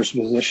character's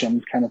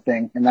position, kind of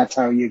thing, and that's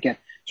how you get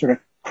sort of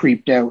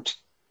creeped out.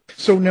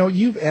 So now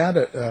you've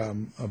added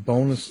a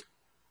bonus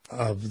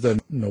of the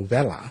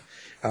novella,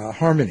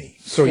 Harmony.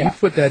 So you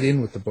put that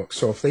in with the book.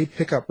 So if they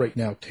pick up right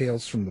now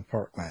Tales from the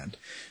Parkland,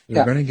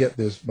 they're going to get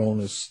this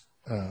bonus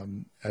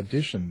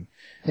edition,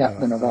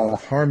 the novella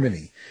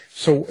Harmony.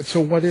 So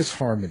what is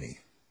Harmony?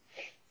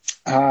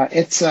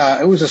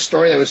 It was a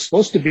story that was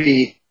supposed to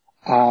be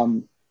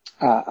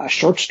a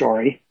short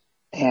story,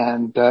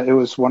 and it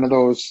was one of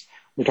those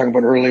we were talking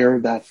about earlier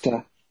that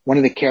one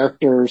of the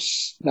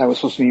characters that was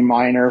supposed to be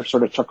minor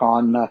sort of took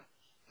on a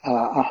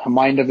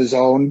mind of his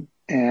own,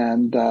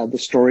 and the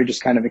story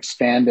just kind of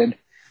expanded.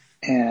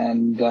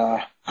 And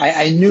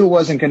I knew it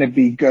wasn't going to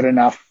be good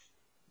enough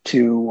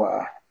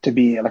to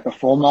be like a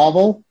full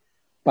novel,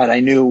 but I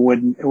knew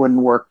it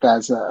wouldn't work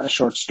as a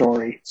short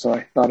story. So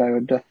I thought I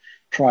would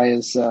try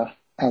as a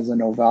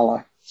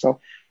novella. So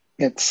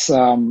it's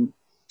about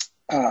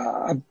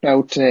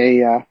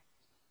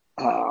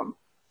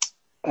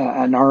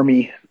an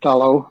army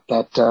fellow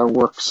that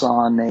works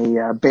on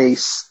a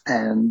base,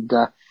 and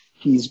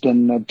he's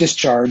been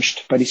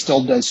discharged, but he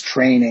still does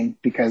training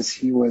because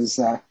he was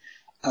a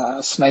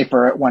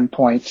sniper at one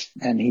point,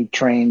 and he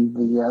trained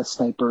the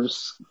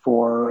snipers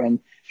and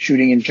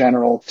shooting in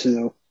general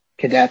to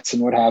cadets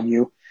and what have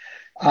you.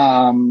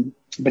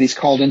 But he's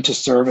called into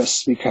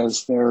service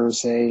because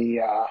there's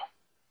a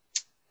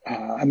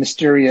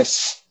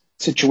mysterious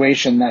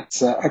situation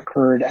that's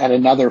occurred at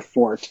another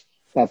fort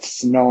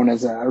that's known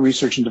as a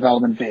research and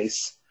development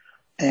base.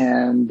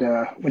 And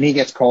when he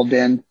gets called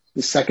in,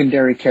 the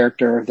secondary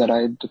character that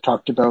I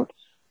talked about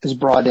is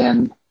brought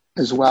in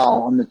as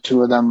well, and the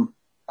two of them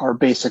are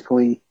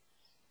basically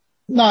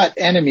not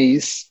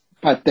enemies,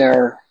 but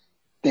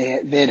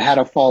they'd had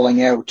a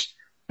falling out,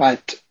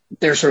 but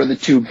they're sort of the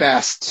two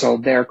best, so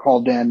they're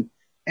called in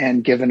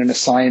and given an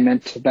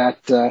assignment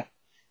that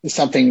is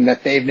something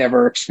that they've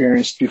never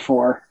experienced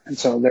before, and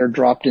so they're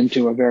dropped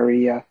into a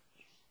very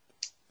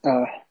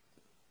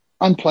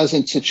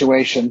unpleasant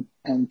situation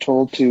and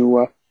told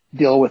to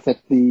deal with it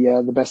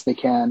the best they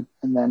can,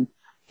 and then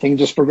things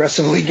just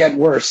progressively get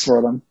worse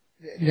for them.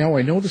 Now,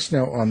 I notice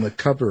now on the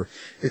cover,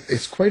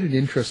 it's quite an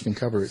interesting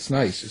cover. It's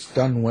nice. It's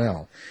done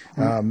well.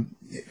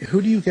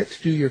 Who do you get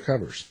to do your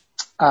covers?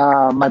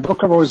 My book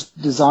cover was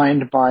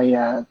designed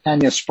by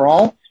Tanya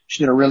Sproul.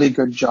 She did a really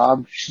good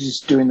job.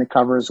 She's doing the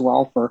cover as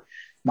well for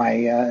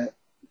my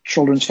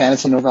children's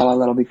fantasy novella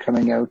that'll be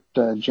coming out,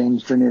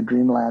 Jane's Journey of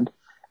Dreamland.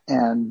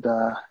 And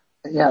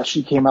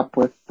she came up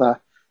with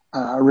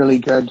a really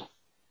good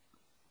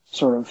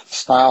sort of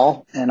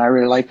style, and I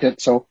really liked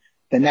it. So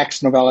the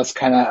next novella is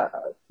kind of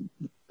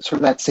sort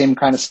of that same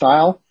kind of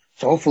style.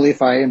 So hopefully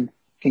if I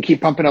can keep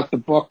pumping out the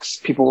books,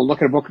 people will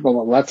look at a book and go,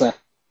 well, that's a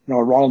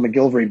Ronald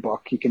McGillvray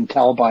book. You can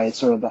tell by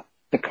sort of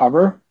the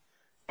cover.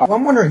 Well,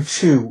 I'm wondering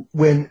too,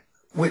 when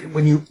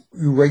you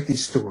write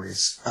these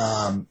stories,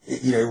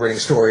 you're writing a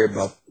story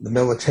about the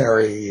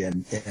military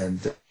and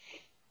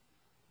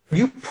are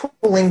you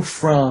pulling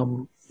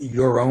from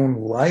your own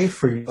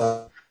life? Are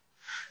you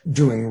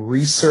doing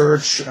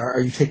research? Are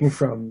you taking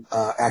from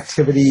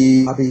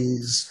activity,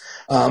 hobbies?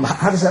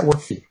 How does that work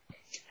for you?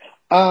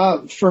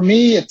 For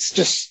me, it's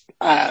just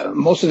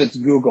most of it's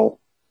Google.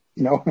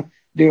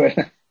 Do it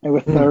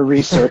with the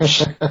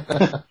research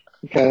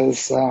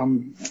because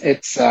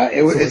it's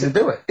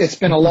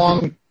been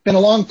a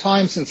long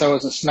time since I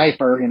was a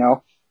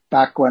sniper.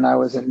 Back when I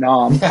was at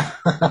Nam.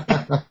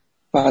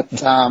 But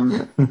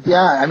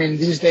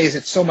these days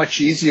it's so much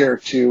easier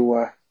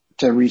to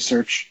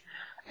research,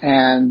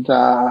 and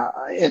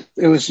it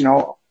was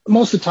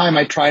most of the time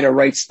I try to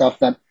write stuff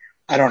that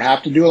I don't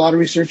have to do a lot of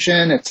research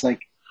in. It's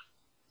like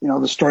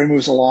the story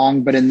moves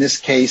along. But in this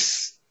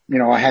case,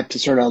 I had to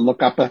sort of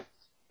look up a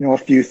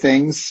few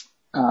things.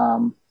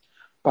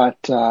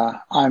 But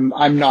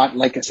I'm not,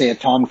 like I say, a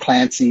Tom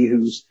Clancy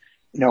who's,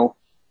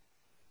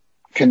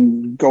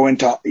 can go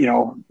into,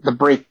 the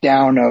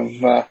breakdown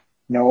of,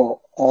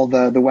 all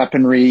the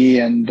weaponry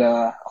and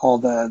all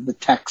the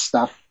tech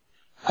stuff.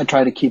 I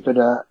try to keep it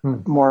a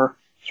more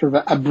sort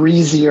of a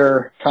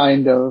breezier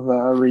kind of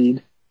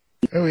read.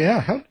 Oh yeah,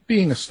 how did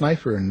being a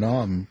sniper in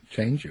Nom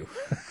change you?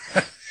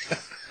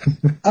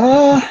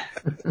 Well,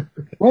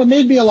 it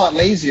made me a lot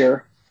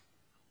lazier.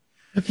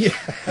 Yeah,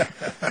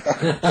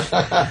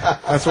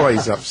 that's why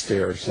he's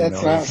upstairs.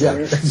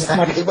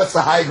 Exactly. What's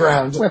the high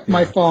ground? With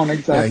my phone,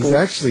 exactly. Yeah, he's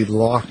actually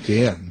locked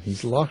in.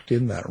 He's locked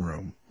in that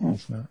room.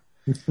 He's not.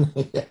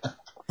 Yeah.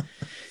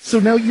 So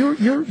now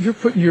you're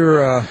putting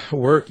your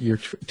your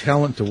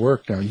talent to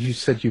work now. You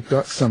said you've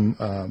got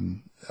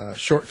some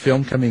short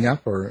film coming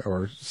up,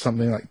 or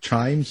something like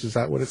Chimes. Is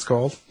that what it's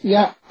called?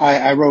 Yeah,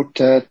 I wrote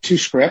 2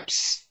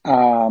 scripts.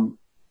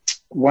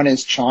 One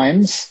is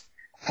Chimes.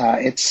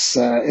 It's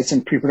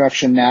in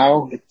pre-production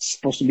now. It's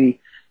supposed to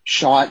be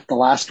shot the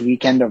last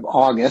weekend of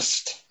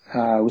August.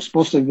 It was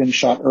supposed to have been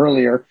shot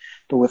earlier,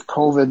 but with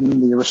COVID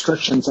and the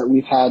restrictions that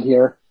we've had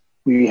here,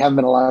 we haven't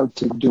been allowed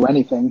to do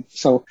anything.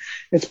 So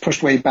it's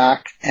pushed way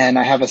back. And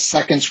I have a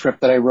second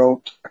script that I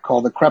wrote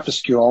called The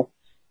Crepuscule.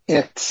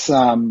 It's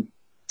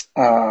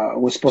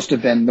was supposed to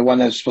have been the one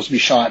that was supposed to be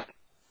shot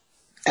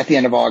at the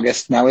end of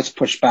August. Now it's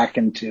pushed back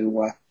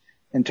into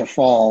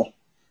fall.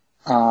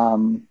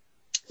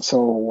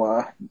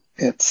 So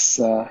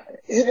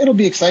it'll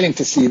be exciting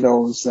to see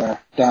those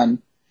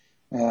done.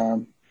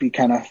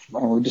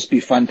 It'll just be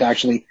fun to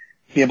actually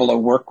be able to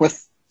work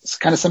with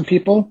kind of some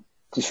people.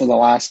 Because for the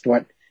last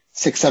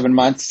 6-7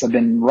 months, I've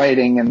been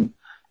writing, and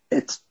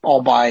it's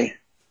all by,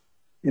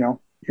 you're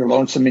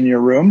lonesome in your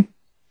room.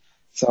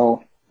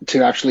 So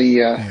to actually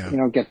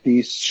get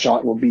these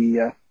shot will be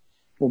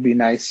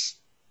nice.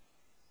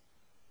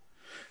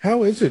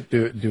 How is it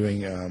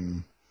doing?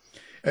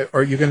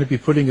 Are you going to be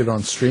putting it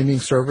on streaming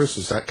service?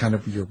 Is that kind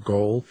of your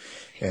goal?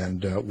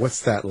 And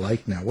what's that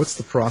like now? What's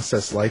the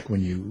process like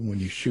when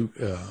you shoot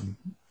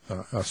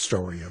a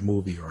story, a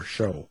movie, or a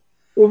show?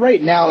 Well,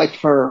 right now, like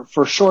for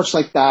shorts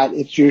like that,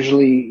 it's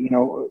usually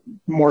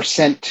more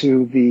sent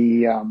to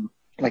the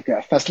like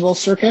a festival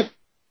circuit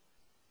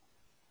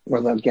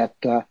where they'll get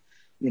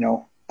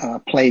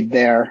played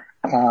there.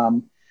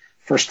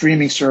 For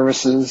streaming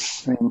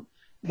services, I mean,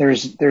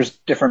 there's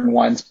different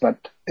ones,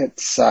 but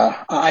it's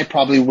I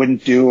probably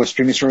wouldn't do a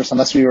streaming service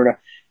unless we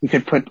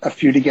could put a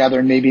few together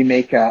and maybe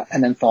make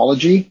an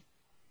anthology,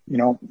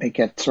 make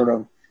it sort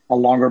of a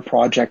longer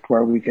project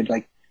where we could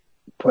like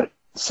put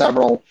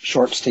several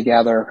shorts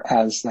together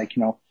as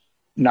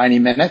 90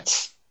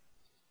 minutes.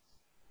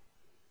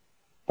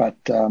 But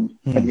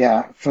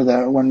yeah,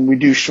 when we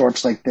do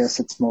shorts like this,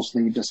 it's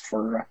mostly just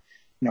for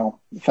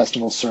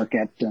festival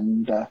circuit,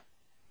 and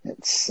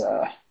it's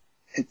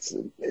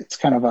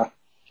kind of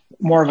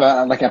more of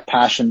a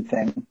passion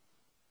thing.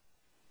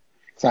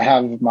 So I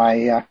have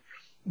my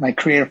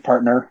creative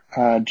partner,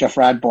 Jeff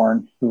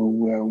Radbourne,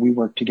 who we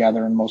work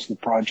together in most of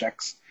the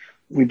projects.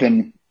 We've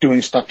been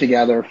doing stuff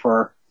together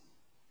for,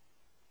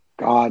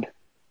 God,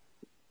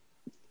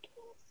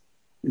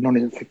 we've known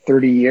it for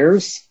 30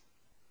 years.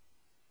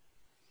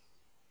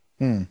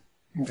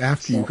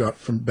 After you got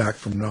back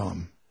from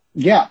Nom.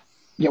 Yeah.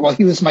 Well,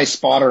 he was my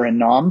spotter in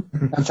Nom.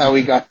 That's how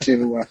we got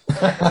to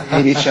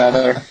meet each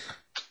other.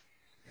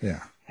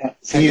 Yeah.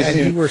 So and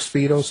he wears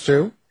Speedos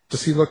too?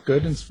 Does he look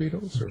good in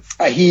Speedos? Or?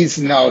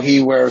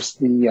 He wears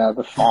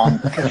the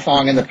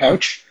thong in the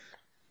pouch.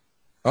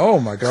 Oh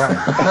my God!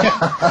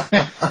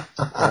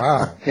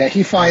 Wow. Yeah,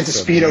 he finds a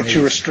Speedo amazing.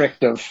 Too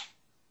restrictive.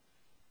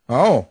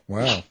 Oh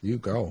wow, you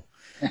go.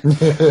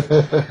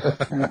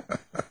 Yeah.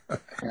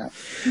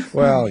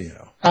 Well,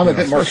 I'm a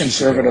bit more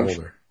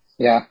conservative.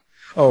 Yeah.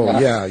 Oh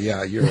yeah,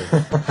 you're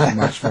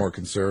much more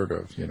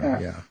conservative.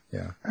 Yeah.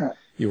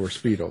 You wear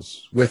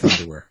Speedos with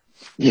underwear.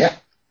 Yeah.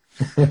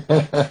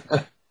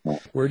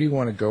 Where do you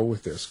want to go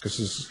with this? Because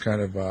this is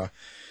kind of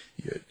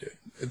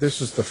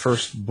this is the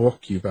first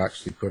book you've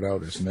actually put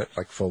out, isn't it?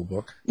 Like full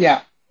book.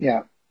 Yeah.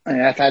 I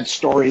mean, I've had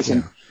stories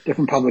in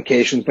different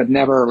publications, but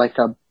never like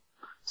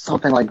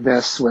something like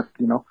this with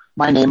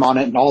my name on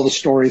it and all the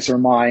stories are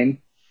mine.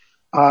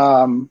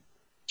 I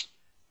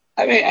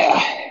mean,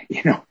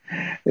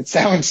 it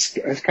sounds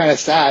kind of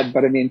sad,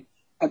 but I mean,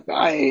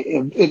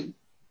 it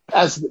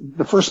as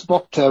the first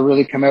book to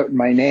really come out in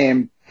my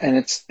name, and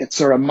it's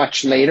sort of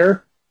much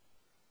later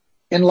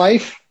in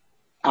life.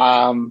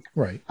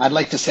 Right. I'd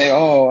like to say,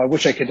 I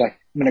wish I could, I'm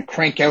going to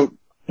crank out,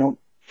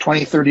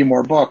 20, 30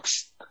 more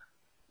books.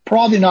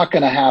 Probably not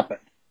going to happen.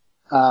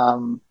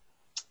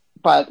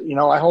 But,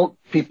 I hope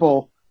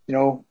people,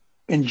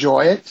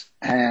 enjoy it.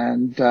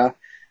 And,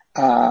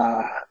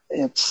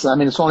 it's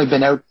only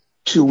been out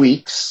 2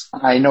 weeks.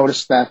 I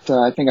noticed that,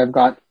 I think I've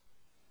got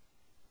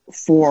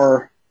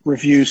 4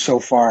 reviews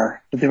so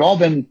far, but they've all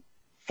been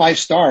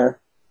 5-star.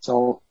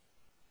 So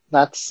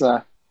that's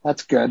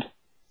good.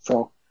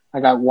 So I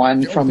got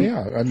one from.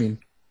 Yeah, I mean,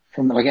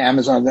 from like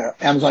Amazon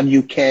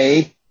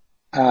UK,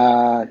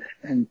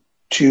 and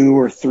 2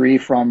 or 3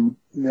 from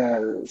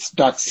the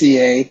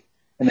 .ca,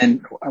 and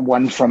then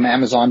 1 from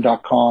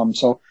Amazon.com.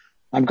 So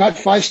I've got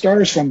 5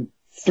 stars from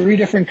 3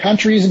 different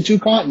countries and 2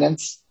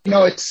 continents.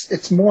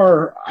 It's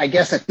more, I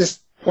guess, at this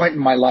point in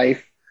my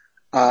life,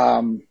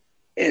 I'm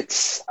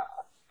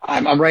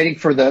writing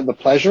for the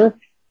pleasure,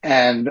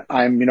 and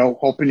I'm,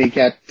 hoping to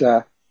get,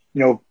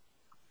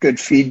 good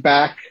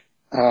feedback,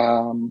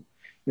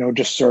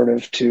 just sort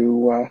of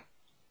to,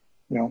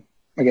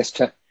 I guess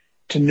to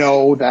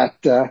know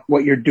that,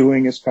 what you're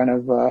doing is kind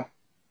of,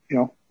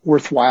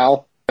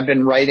 worthwhile. I've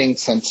been writing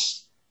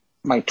since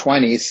my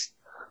 20s,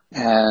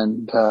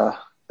 and,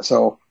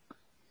 so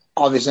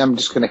obviously I'm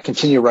just going to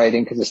continue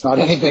writing because it's not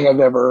anything I've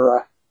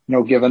ever,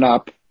 given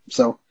up.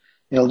 So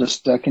it'll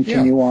just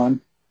continue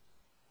on.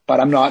 But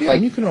I'm not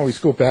like... You can always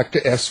go back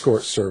to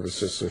escort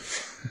services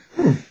if,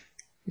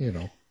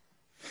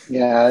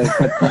 Yeah,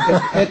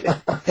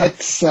 but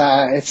it's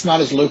not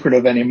as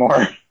lucrative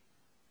anymore.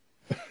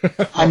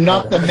 I'm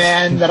not the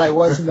man that I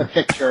was in the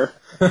picture.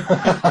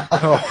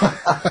 Oh.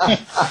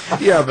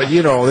 Yeah, but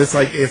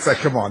it's like,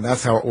 come on,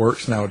 that's how it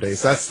works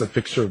nowadays. That's the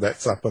picture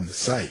that's up on the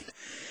site.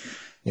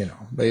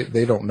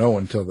 They don't know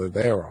until they're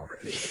there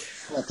already.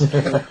 Let's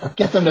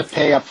get them to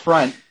pay up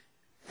front.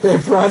 Pay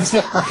up front.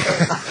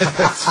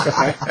 That's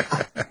right.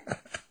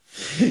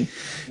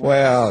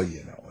 Well,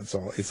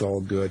 it's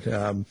all good.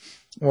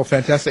 Well,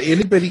 fantastic.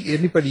 Anybody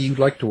you'd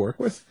like to work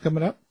with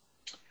coming up?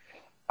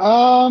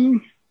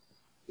 It'd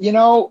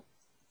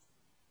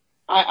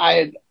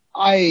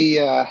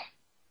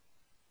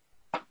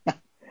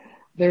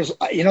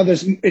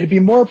be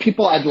more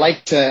people I'd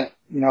like to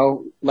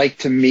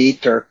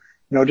meet or,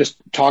 just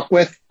talk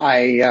with.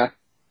 I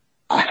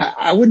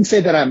wouldn't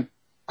say that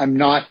I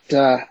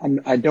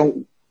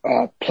don't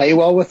play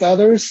well with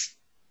others,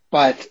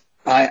 but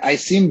I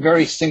seem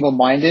very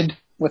single-minded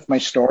with my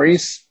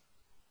stories.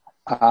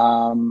 It's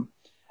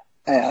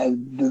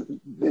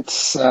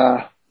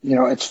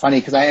funny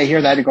because I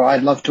hear that and go,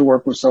 I'd love to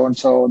work with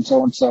so-and-so and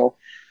so-and-so.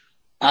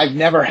 I've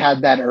never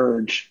had that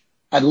urge.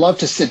 I'd love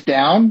to sit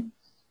down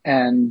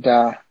and,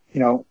 talk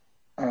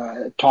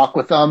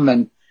with them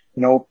and,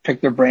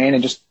 pick their brain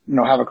and just,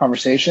 have a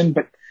conversation.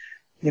 But,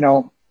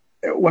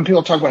 when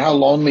people talk about how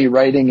lonely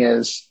writing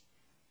is,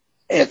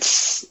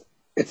 it's,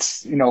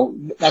 that's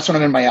when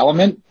I'm in my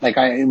element. Like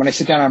when I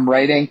sit down, I'm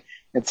writing,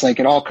 it's like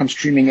it all comes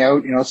streaming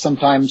out.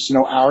 Sometimes,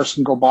 hours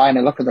can go by and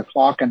I look at the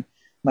clock and I'm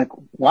like,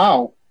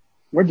 wow,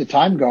 where'd the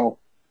time go?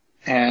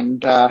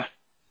 And,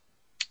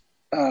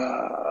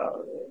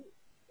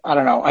 I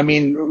don't know. I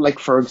mean, like,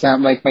 for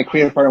example, like my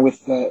creative partner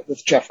with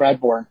Jeff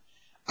Radborn,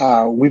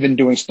 we've been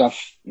doing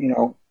stuff,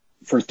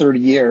 for 30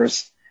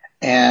 years,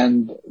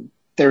 and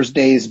there's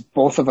days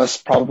both of us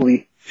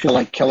probably feel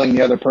like killing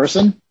the other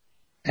person.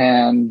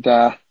 And,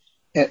 but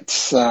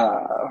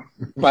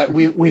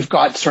we've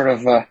got sort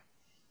of a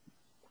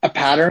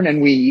pattern, and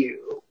we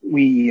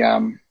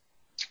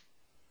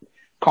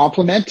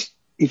complement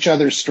each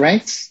other's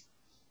strengths.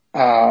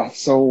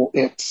 So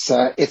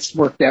it's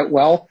worked out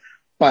well,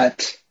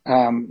 but,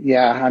 I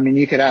mean,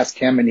 you could ask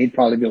him and he'd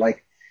probably be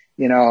like,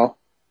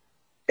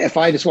 if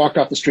I just walked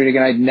off the street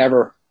again, I'd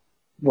never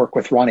work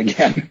with Ron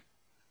again.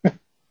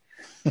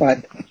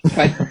 but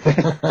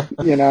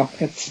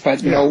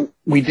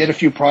we did a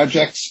few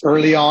projects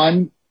early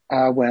on,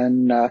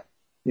 when,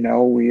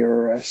 we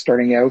were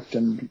starting out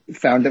and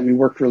found that we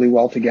worked really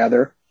well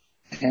together.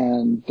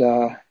 And,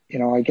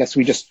 I guess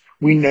we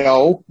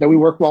know that we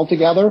work well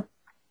together.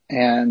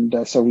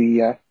 And, so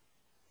we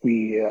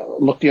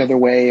look the other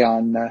way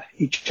on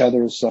each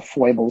other's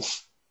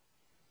foibles.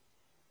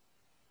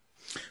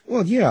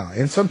 Well, yeah,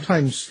 and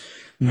sometimes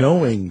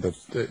knowing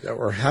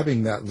or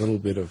having that little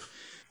bit of,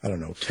 I don't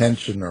know,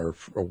 tension or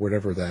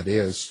whatever that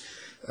is,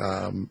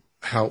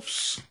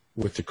 helps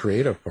with the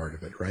creative part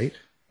of it, right?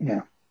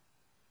 Yeah.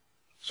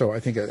 So I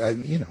think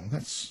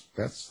that's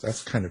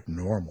kind of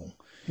normal.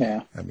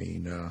 Yeah. I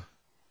mean,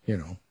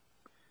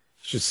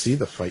 should see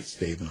the fights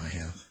Dave and I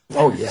have.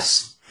 Oh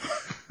yes.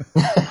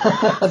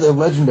 They're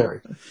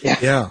legendary.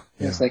 Yeah.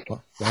 It's like,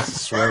 Lots of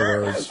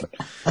swear words,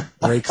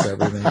 breaks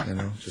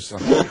everything, just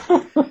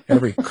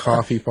every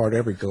coffee part,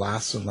 every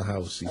glass in the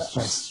house, he's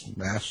just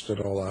smashed it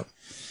all up.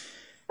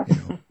 I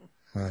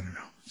don't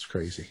know, it's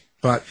crazy.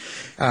 But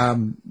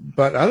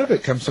out of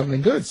it comes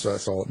something good, so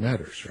that's all that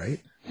matters, right?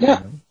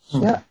 Yeah.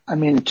 Yeah. I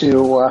mean,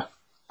 I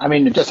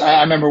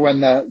remember when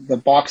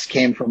the box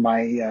came from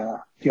my,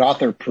 the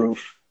author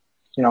proof,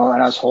 and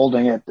I was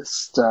holding it,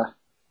 it's the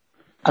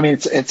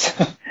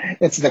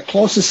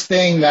closest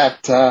thing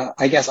that,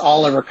 I guess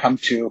I'll ever come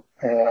to,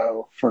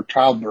 for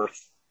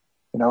childbirth.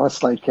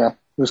 It's like, it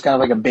was kind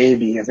of like a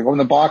baby. As I go in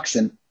the box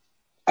and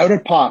out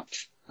it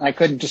popped. I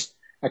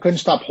couldn't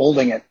stop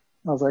holding it.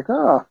 I was like,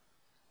 oh.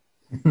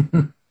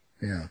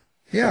 Yeah.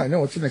 Yeah, I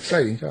know. It's an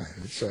exciting time.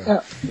 It's,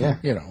 you're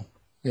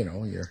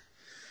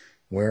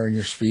wearing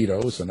your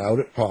Speedos and out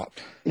it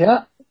popped.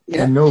 Yeah.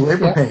 And no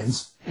labor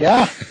pains.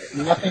 Yeah.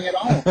 Nothing at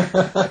all.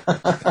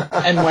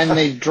 And when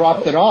they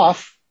dropped it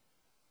off,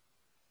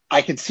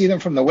 I could see them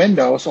from the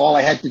window, so all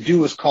I had to do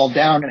was call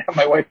down and have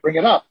my wife bring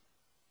it up.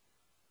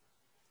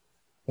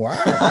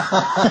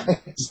 Wow.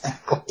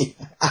 Exactly.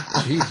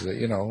 Jeez,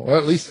 you know, well,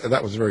 at least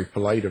that was very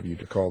polite of you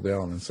to call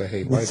down and say,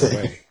 hey, by the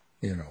way,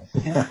 you know.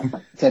 Yeah.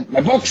 Said,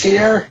 my book's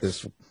here.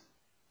 This,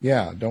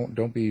 yeah,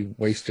 don't be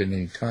wasting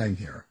any time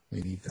here.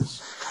 We need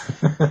this.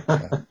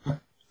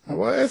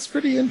 Well, it's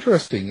pretty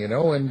interesting, you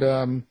know,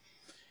 and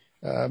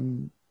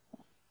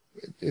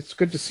it's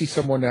good to see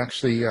someone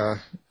actually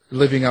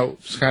living out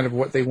kind of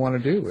what they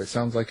want to do. It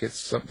sounds like it's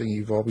something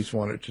you've always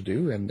wanted to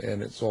do, and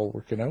it's all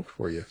working out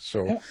for you.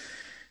 So, yeah.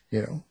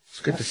 You know,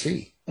 it's good to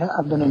see. Yeah,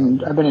 I've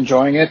been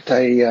enjoying it.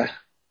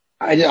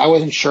 I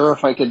wasn't sure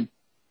if I could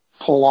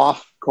pull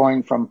off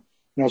going from,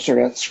 you know, sort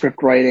of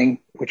script writing,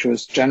 which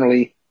was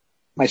generally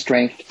my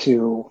strength, to,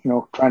 you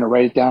know, trying to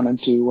write it down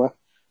into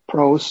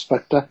prose,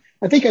 but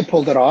I think I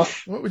pulled it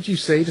off. What would you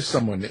say to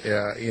someone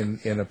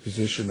in a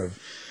position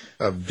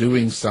of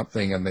doing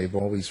something and they've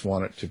always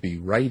wanted to be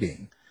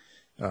writing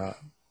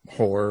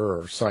horror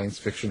or science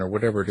fiction or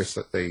whatever it is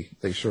that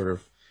they sort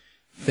of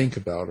think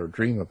about or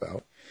dream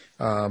about?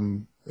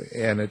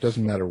 And it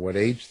doesn't matter what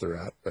age they're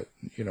at, but,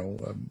 you know,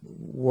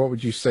 what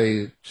would you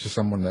say to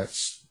someone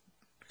that's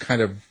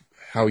kind of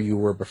how you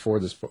were before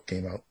this book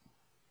came out?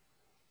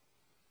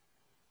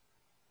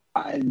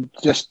 I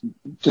just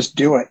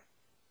do it.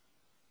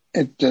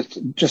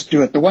 Just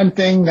do it. The one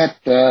thing that,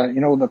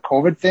 you know, the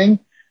COVID thing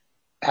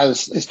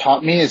has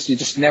taught me is you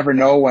just never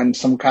know when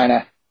some kind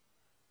of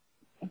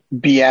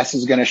BS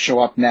is going to show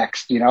up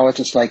next. You know, it's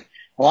just like,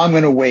 well, I'm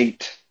going to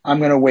wait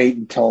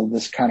until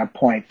this kind of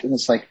point. And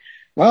it's like,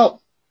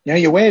 well, you know,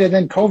 you waited,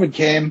 then COVID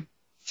came.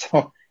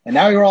 So, and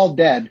now you're all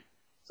dead.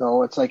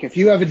 So it's like, if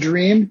you have a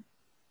dream,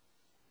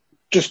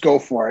 just go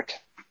for it,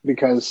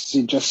 because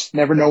you just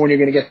never know when you're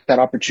going to get that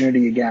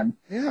opportunity again.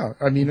 Yeah.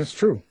 I mean, it's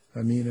true.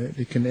 I mean,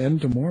 it can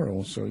end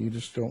tomorrow, so you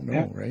just don't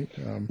know, right?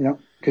 You know,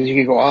 because you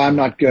can go, oh, I'm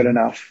not good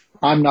enough.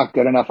 I'm not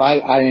good enough.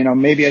 I, you know,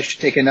 maybe I should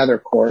take another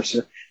course,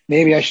 or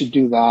maybe I should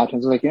do that. And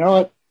it's like, you know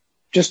what?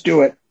 Just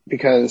do it,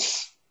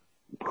 because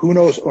who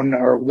knows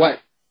or what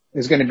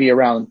is going to be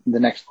around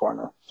the next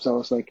corner. So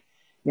it's like,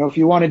 you know, if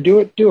you want to do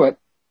it, do it.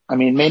 I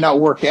mean, it may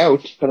not work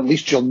out, but at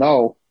least you'll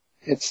know.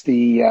 It's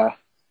the,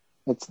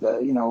 you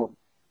know,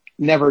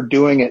 never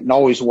doing it and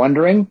always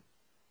wondering,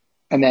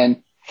 and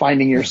then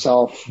finding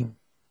yourself, you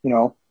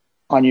know,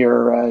 on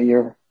your,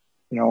 you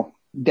know,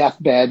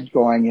 deathbed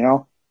going, you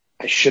know,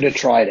 I should have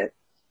tried it.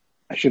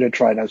 I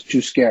was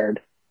too scared.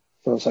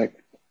 So it's like,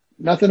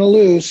 nothing to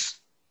lose.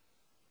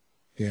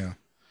 Yeah.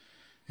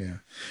 Yeah.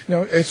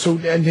 No. So,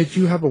 and did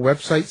you have a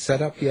website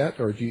set up yet,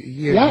 or do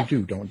you? Yeah, you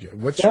do, don't you?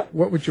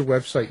 What would your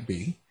website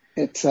be?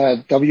 It's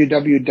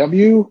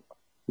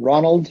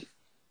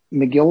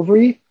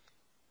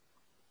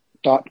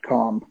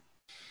www.ronaldmcgillvray.com.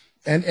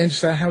 And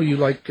is that how you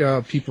like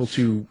people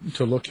to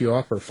look you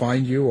up or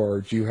find you, or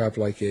do you have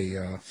like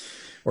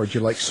or do you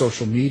like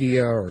social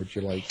media, or do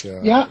you like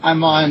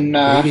I'm on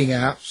dating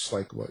apps,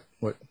 like what?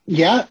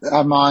 Yeah,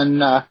 I'm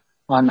on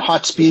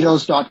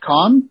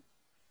hotspeedos.com.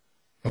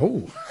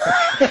 Oh.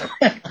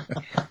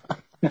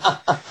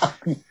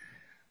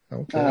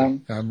 Okay.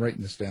 I'm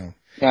writing this down.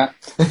 Yeah.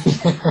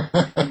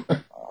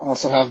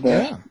 Also have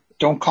the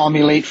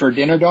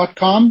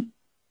don'tcallmelate-for-dinner.com.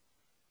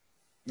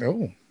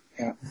 Oh.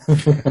 Yeah.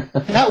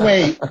 That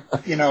way,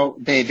 you know,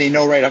 they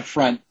know right up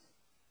front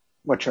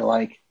what you're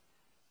like.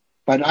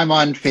 But I'm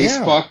on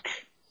Facebook. Yeah.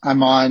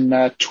 I'm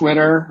on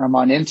Twitter. I'm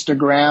on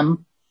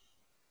Instagram.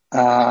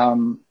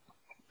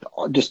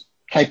 Just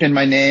type in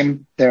my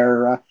name.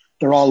 They're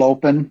all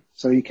open,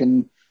 so you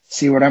can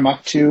see what I'm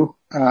up to.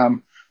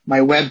 My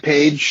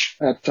webpage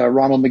at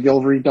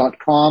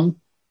ronaldmcgillvray.com.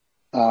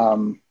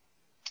 You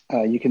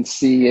can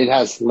see it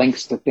has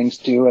links to things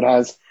too. It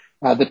has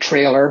the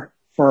trailer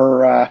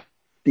for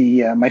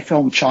my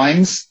film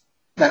Chimes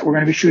that we're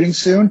going to be shooting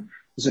soon.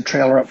 There's a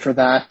trailer up for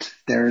that.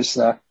 There's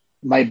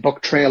my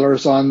book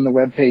trailers on the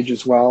webpage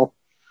as well.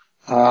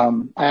 I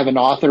have an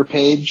author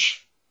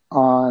page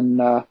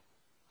on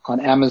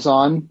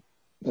Amazon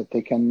that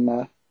they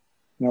can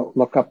you know,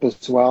 look up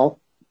as well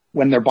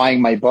when they're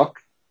buying my book.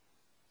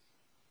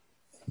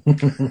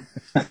 Don't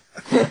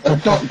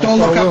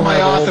look up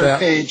my author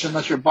page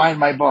unless you're buying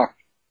my book.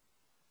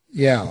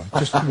 Yeah,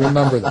 just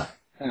remember that.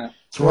 Yeah.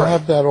 So we'll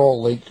have that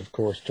all linked, of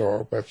course, to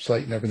our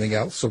website and everything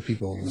else, so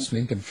people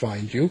listening can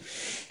find you.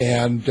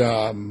 And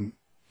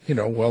you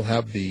know, we'll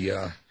have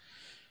the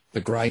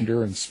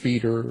grinder and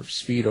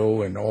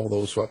speedo and all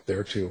those up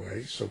there too,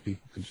 right? So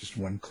people can just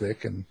one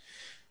click, and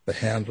the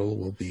handle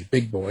will be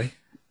Big Boy.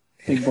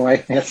 Big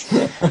Boy, yes,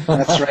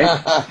 that's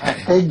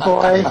right. Big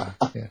Boy.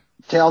 Yeah.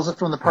 Tales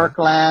from the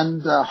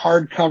Parkland,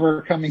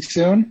 hardcover coming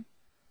soon.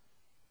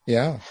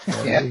 Yeah,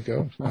 there you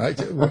go.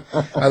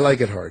 I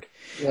like it hard.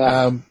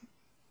 Yeah.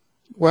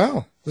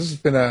 Well, this has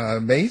been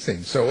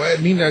amazing. So, I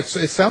mean, it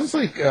sounds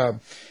like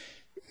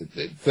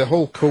the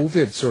whole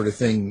COVID sort of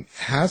thing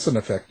has an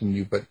effect on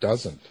you, but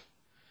doesn't.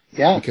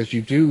 Yeah. Because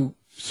you do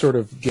sort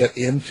of get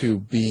into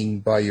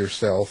being by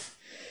yourself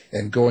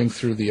and going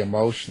through the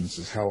emotions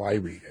is how I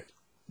read it.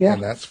 Yeah.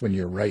 And that's when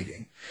you're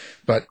writing.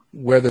 But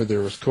whether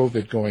there was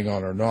COVID going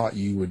on or not,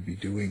 you would be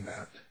doing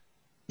that.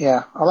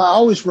 Yeah. I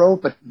always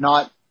wrote, but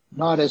not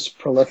as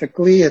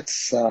prolifically.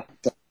 It's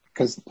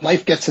because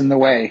life gets in the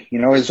way.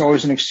 There's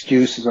always an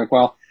excuse. It's like,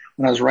 well,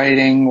 when I was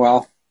writing,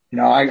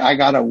 I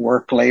got to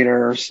work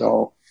later,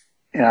 so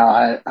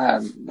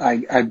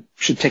I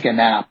should take a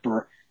nap,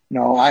 or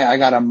I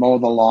got to mow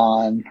the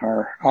lawn,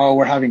 or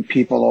we're having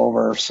people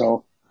over,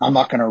 so I'm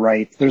not going to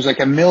write. There's like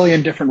a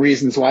million different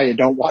reasons why you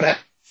don't want to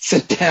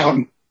sit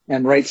down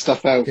and write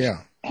stuff out.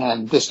 Yeah.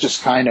 And this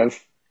just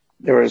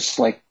there was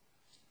like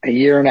a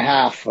year and a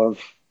half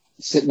of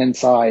sitting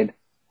inside,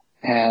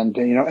 and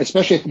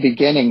especially at the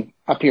beginning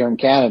up here in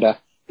Canada,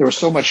 there was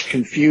so much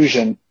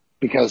confusion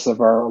because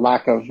of our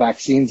lack of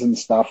vaccines and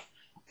stuff.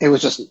 It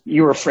was just,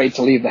 you were afraid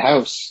to leave the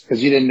house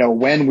because you didn't know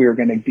when we were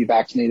going to be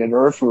vaccinated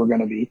or if we were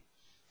going to be.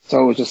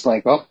 So it was just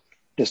like,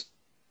 just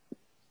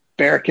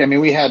barricade. I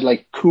mean, we had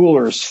like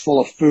coolers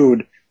full of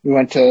food. We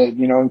went to,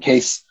 in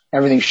case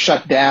everything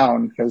shut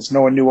down because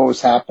no one knew what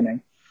was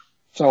happening.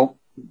 So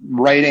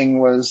writing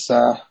was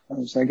I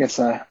guess,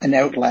 an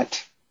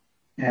outlet.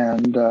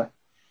 And I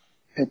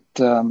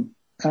don't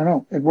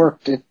know, it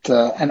worked.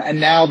 And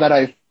now that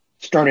I've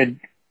started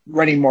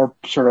writing more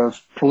sort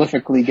of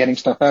prolifically, getting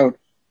stuff out,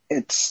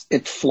 it's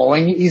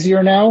flowing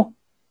easier now.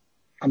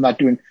 I'm not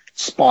doing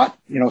spot,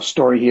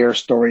 story here,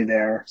 story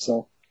there.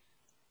 So.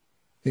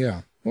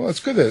 Yeah. Well, it's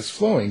good that it's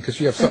flowing because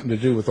you have something to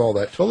do with all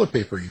that toilet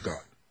paper you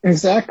got.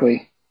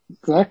 Exactly.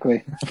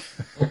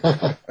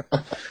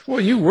 Well,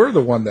 you were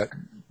the one that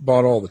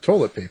bought all the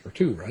toilet paper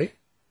too, right?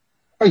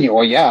 Oh, yeah.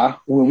 Well, yeah.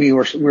 We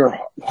were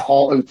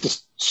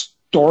just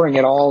storing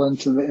it all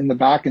in the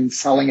back and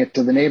selling it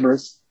to the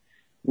neighbors.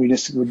 We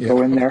just would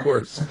go in there. Of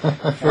course.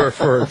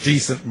 for a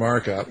decent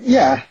markup.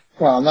 Yeah.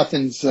 Well,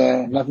 nothing's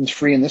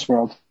free in this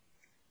world.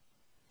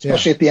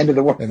 Especially at the end of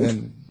the world. And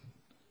then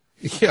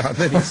he's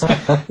stuffing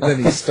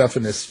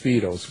his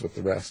Speedos with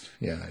the rest.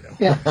 Yeah, I know.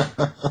 Yeah.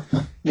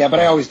 Yeah, but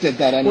I always did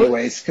that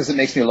anyways because it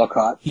makes me look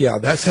hot. Yeah,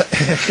 that's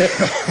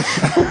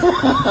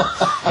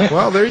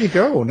well, there you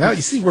go. Now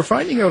you see, we're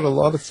finding out a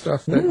lot of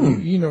stuff that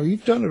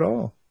you've done it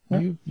all.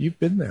 You've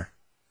been there,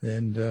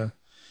 and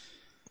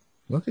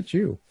look at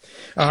you.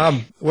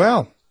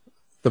 Well,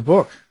 the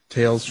book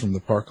Tales from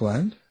the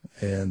Parkland,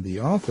 and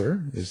the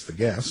author is the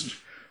guest,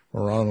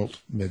 Ronald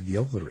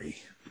McGillvray.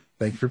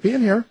 Thanks for being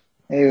here.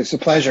 Hey, it was a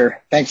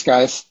pleasure. Thanks,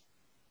 guys.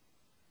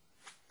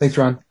 Thanks,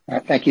 Ron. All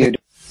right, thank you.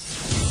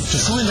 To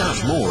find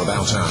out more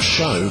about our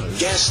show,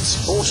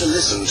 guests, or to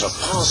listen to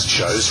past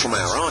shows from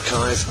our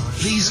archive,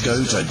 please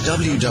go to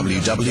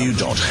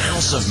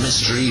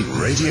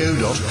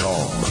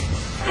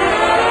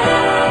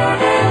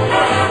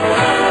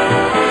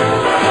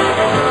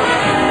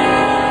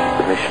www.houseofmysteryradio.com.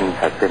 The mission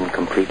has been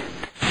completed.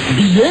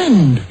 The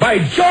end! By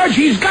George,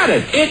 he's got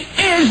it! It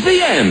is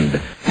the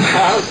end!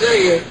 I'll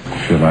see you.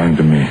 If you're lying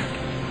to me,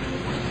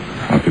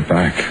 I'll be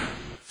back.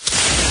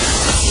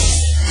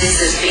 This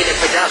has been a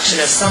production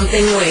of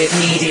Something Weird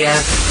Media.